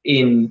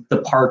in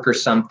the park or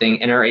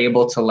something and are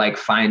able to like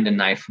find a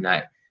knife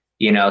nut.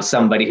 You know,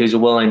 somebody who's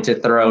willing to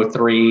throw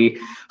 $300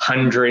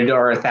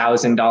 or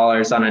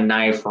 $1,000 on a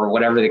knife or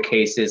whatever the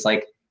case is.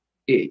 Like,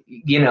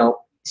 you know,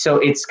 so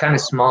it's kind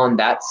of small in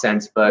that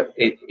sense, but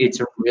it's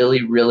a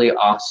really, really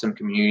awesome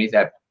community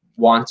that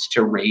wants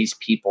to raise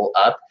people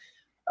up.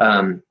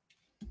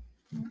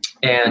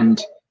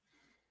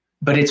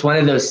 But it's one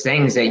of those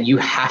things that you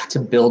have to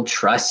build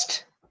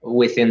trust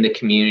within the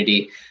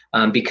community,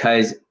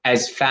 because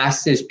as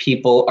fast as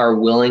people are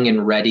willing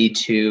and ready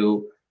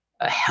to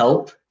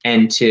help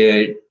and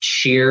to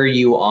cheer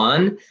you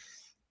on,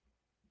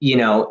 you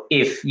know,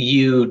 if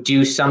you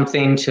do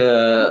something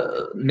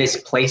to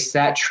misplace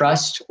that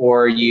trust,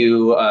 or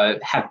you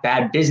have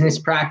bad business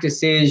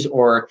practices,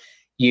 or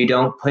you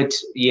don't put,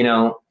 you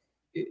know,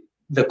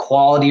 the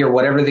quality or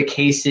whatever the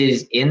case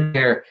is in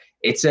there,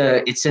 it's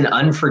an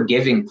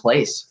unforgiving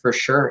place for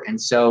sure.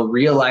 And so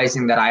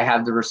realizing that I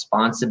have the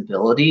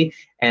responsibility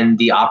and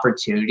the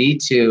opportunity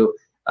to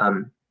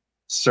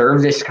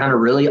serve this kind of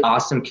really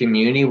awesome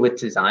community with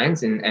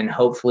designs and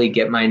hopefully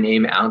get my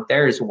name out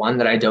there is one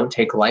that I don't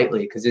take lightly,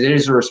 because it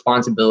is a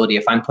responsibility.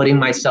 If I'm putting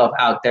myself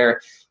out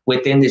there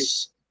within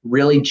this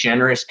really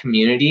generous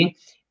community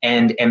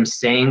and am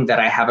saying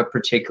that I have a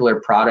particular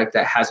product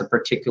that has a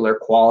particular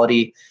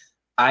quality,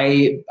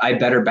 I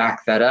better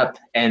back that up.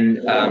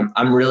 And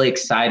I'm really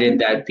excited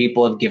that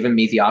people have given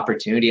me the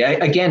opportunity.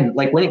 Again,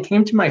 like when it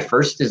came to my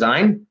first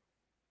design,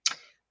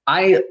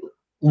 I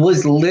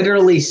was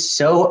literally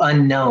so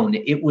unknown.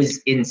 It was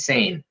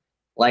insane.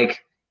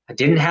 Like, I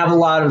didn't have a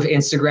lot of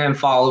Instagram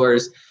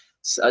followers.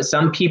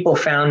 Some people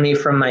found me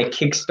from my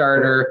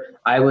Kickstarter.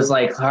 I was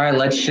like, all right,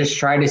 let's just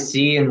try to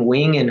see and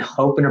wing and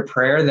hope in a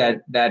prayer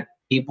that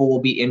people will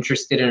be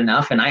interested in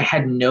enough. And I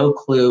had no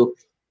clue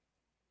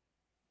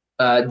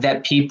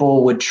that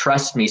people would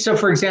trust me. So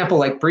for example,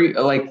 like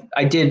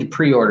I did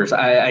pre-orders.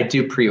 I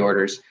do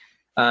pre-orders.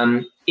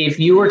 If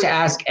you were to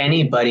ask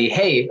anybody,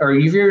 hey, or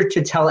if you were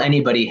to tell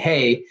anybody,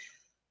 hey,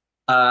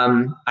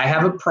 I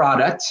have a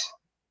product,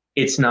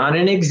 it's not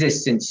in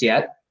existence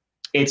yet,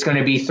 it's going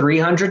to be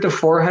 $300 to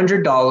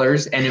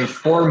 $400, and in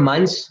 4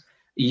 months,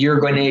 you're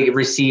going to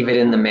receive it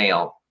in the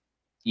mail.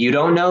 You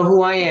don't know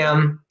who I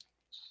am,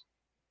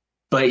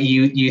 but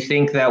you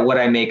think that what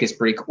I make is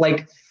pretty cool.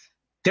 Like,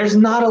 there's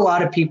not a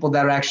lot of people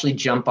that would actually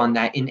jump on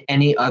that in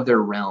any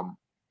other realm.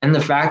 And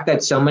the fact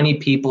that so many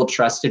people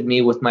trusted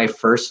me with my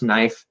first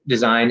knife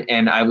design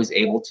and I was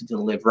able to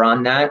deliver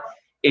on that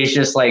is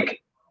just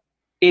like,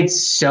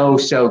 it's so,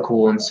 so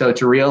cool. And so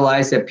to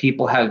realize that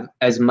people have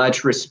as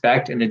much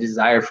respect and a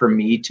desire for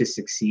me to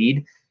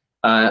succeed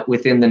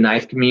within the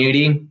knife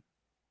community,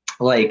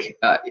 like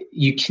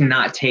you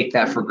cannot take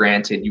that for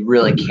granted. You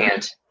really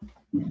can't.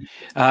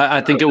 I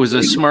think it was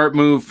a smart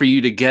move for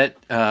you to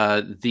get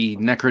the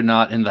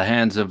Necronaut in the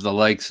hands of the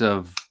likes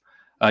of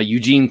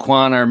Eugene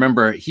Kwan. I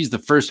remember he's the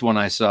first one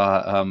I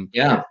saw.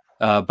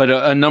 But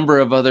a number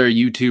of other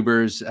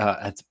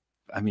YouTubers.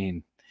 I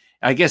mean,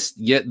 I guess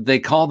they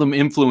call them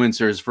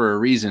influencers for a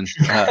reason.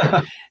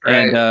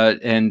 Right.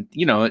 And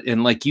you know,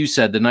 and like you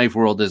said, the knife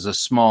world is a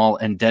small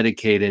and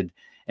dedicated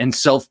and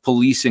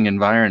self-policing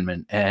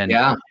environment. And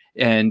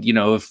and you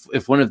know,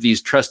 if one of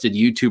these trusted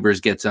YouTubers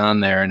gets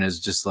on there and is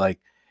just like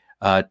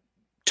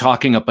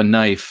talking up a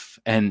knife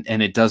and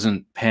it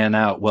doesn't pan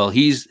out, well,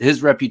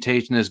 his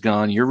reputation is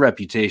gone, your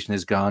reputation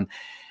is gone,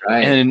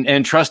 right?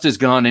 And trust is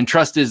gone. And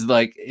trust is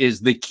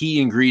the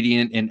key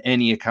ingredient in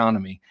any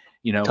economy.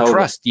 You know, totally.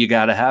 Trust, you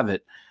got to have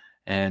it.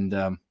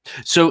 And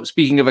so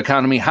speaking of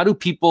economy, how do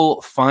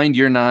people find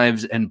your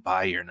knives and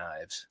buy your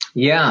knives?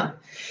 Yeah.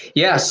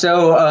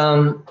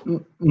 So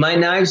my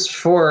knives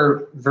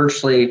for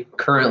virtually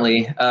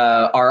currently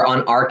are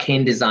on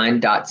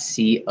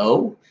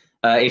arcanedesign.co.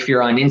 If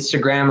you're on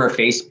Instagram or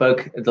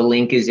Facebook, the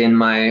link is in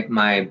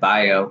my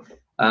bio.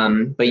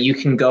 But you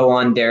can go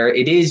on there.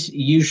 It is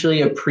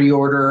usually a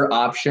pre-order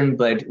option,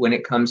 but when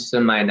it comes to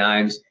my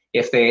knives,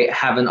 if they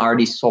haven't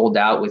already sold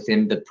out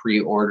within the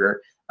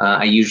pre-order.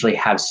 I usually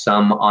have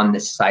some on the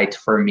site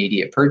for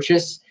immediate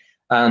purchase.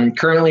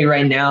 Currently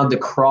right now, the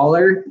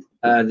crawler,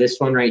 this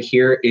one right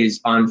here, is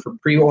on for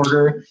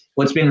pre-order.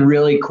 What's been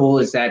really cool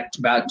is that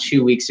about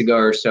 2 weeks ago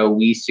or so,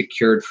 we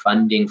secured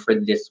funding for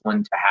this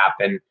one to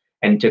happen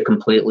and to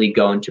completely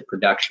go into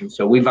production.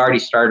 So we've already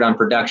started on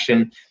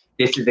production.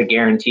 This is a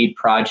guaranteed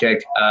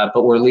project,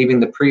 but we're leaving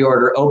the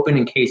pre-order open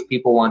in case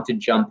people want to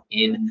jump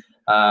in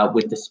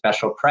with the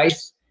special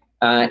price.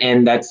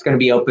 And that's going to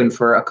be open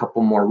for a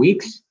couple more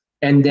weeks.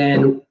 And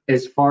then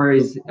as far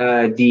as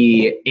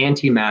the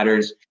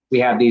antimatters, we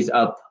have these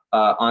up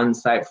on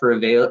site for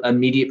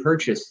immediate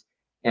purchase.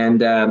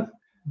 And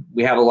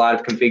we have a lot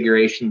of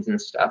configurations and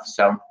stuff.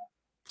 So,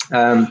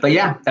 but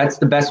yeah, that's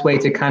the best way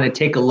to kind of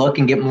take a look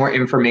and get more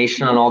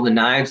information on all the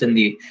knives and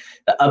the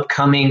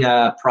upcoming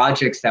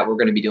projects that we're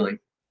going to be doing.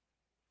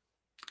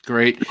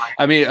 Great.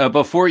 I mean,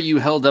 before you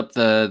held up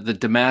the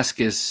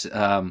Damascus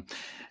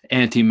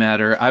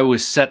antimatter, I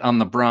was set on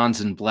the bronze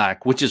and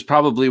black, which is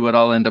probably what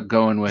I'll end up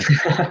going with.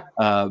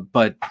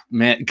 But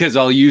man, because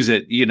I'll use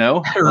it, you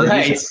know,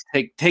 right.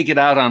 Take it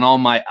out on all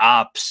my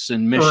ops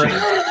and missions,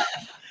 right.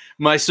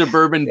 My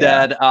suburban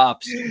dad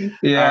ops.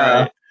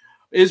 Yeah.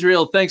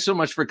 Israel, thanks so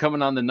much for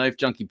coming on the Knife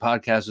Junkie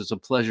podcast. It's a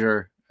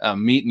pleasure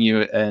meeting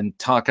you and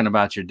talking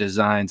about your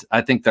designs.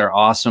 I think they're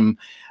awesome.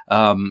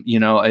 You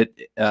know,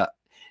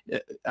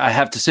 I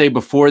have to say,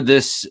 before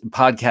this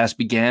podcast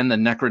began, the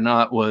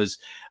Necronaut was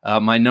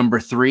my number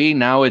 3.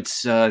 Now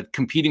it's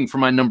competing for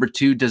my number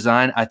 2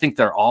 design. I think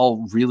they're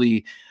all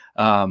really,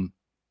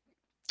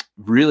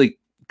 really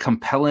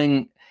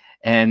compelling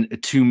and,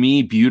 to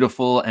me,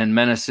 beautiful and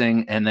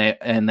menacing, and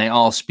they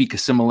all speak a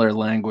similar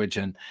language.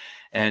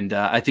 And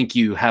I think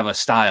you have a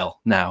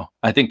style now.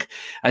 I think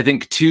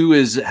 2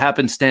 is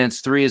happenstance,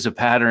 3 is a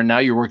pattern. Now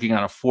you're working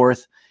on a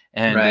 4th,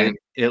 and right.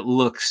 it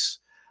looks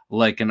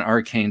like an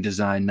Arcane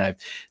Design knife.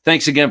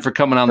 Thanks again for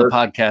coming on the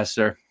podcast,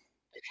 sir.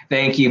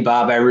 Thank you,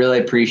 Bob. I really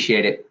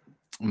appreciate it.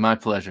 My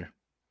pleasure.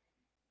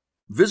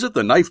 Visit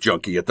The Knife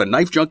Junkie at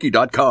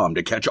TheKnifeJunkie.com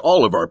to catch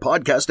all of our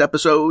podcast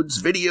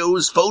episodes,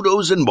 videos,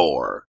 photos, and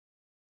more.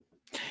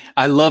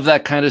 I love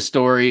that kind of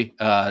story.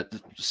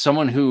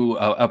 Someone who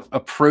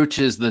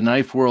approaches the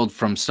knife world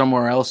from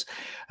somewhere else.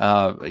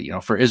 You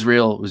know, for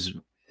Israel, it's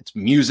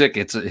music.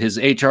 It's his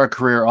HR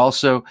career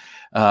also.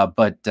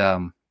 But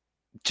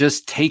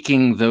just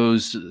taking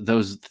those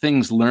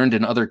things learned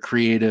in other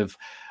creative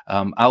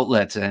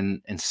outlets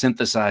and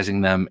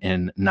synthesizing them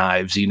in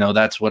knives, you know,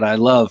 that's what I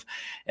love.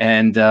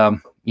 And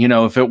you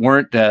know, if it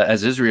weren't,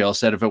 as Israel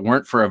said, if it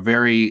weren't for a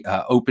very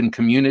open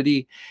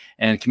community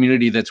and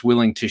community that's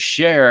willing to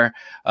share,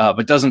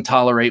 but doesn't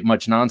tolerate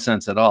much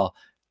nonsense at all,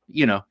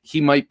 you know,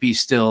 he might be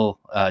still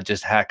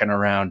just hacking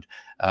around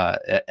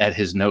at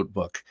his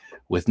notebook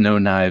with no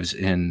knives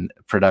in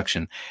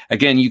production.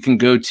 Again, you can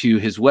go to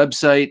his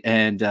website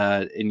and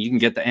you can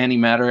get the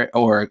antimatter,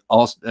 or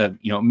also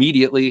you know,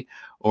 immediately,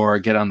 or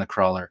get on the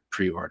crawler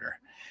pre-order.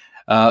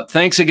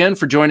 Thanks again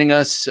for joining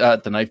us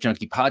at the Knife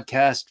Junkie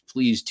podcast.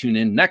 Please tune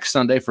in next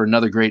Sunday for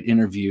another great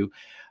interview.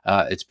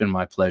 It's been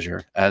my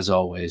pleasure, as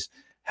always.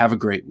 Have a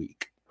great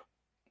week.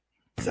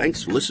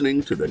 Thanks for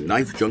listening to the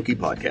Knife Junkie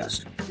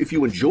Podcast. If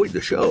you enjoyed the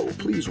show,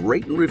 please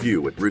rate and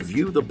review at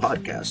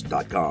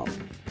reviewthepodcast.com.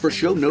 For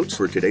show notes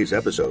for today's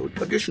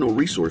episode, additional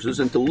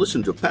resources, and to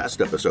listen to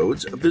past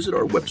episodes, visit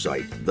our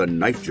website,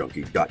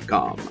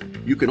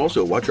 TheKnifeJunkie.com. You can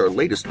also watch our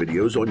latest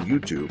videos on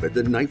YouTube at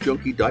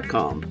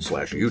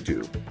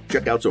TheKnifeJunkie.com/YouTube.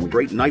 Check out some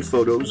great knife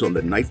photos on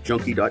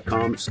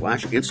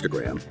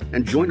TheKnifeJunkie.com/Instagram,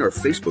 and join our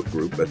Facebook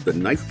group at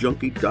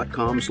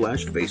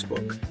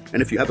TheKnifeJunkie.com/Facebook.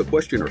 And if you have a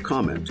question or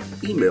comment,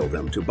 email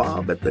them to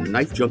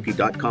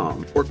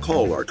bob@TheKnifeJunkie.com or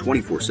call our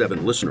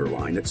 24/7 listener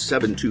line at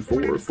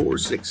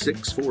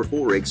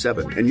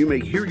 724-466-4487, and you may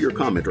hear your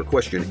comment or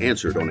question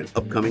answered on an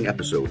upcoming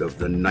episode of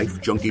the Knife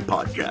Junkie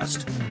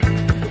Podcast.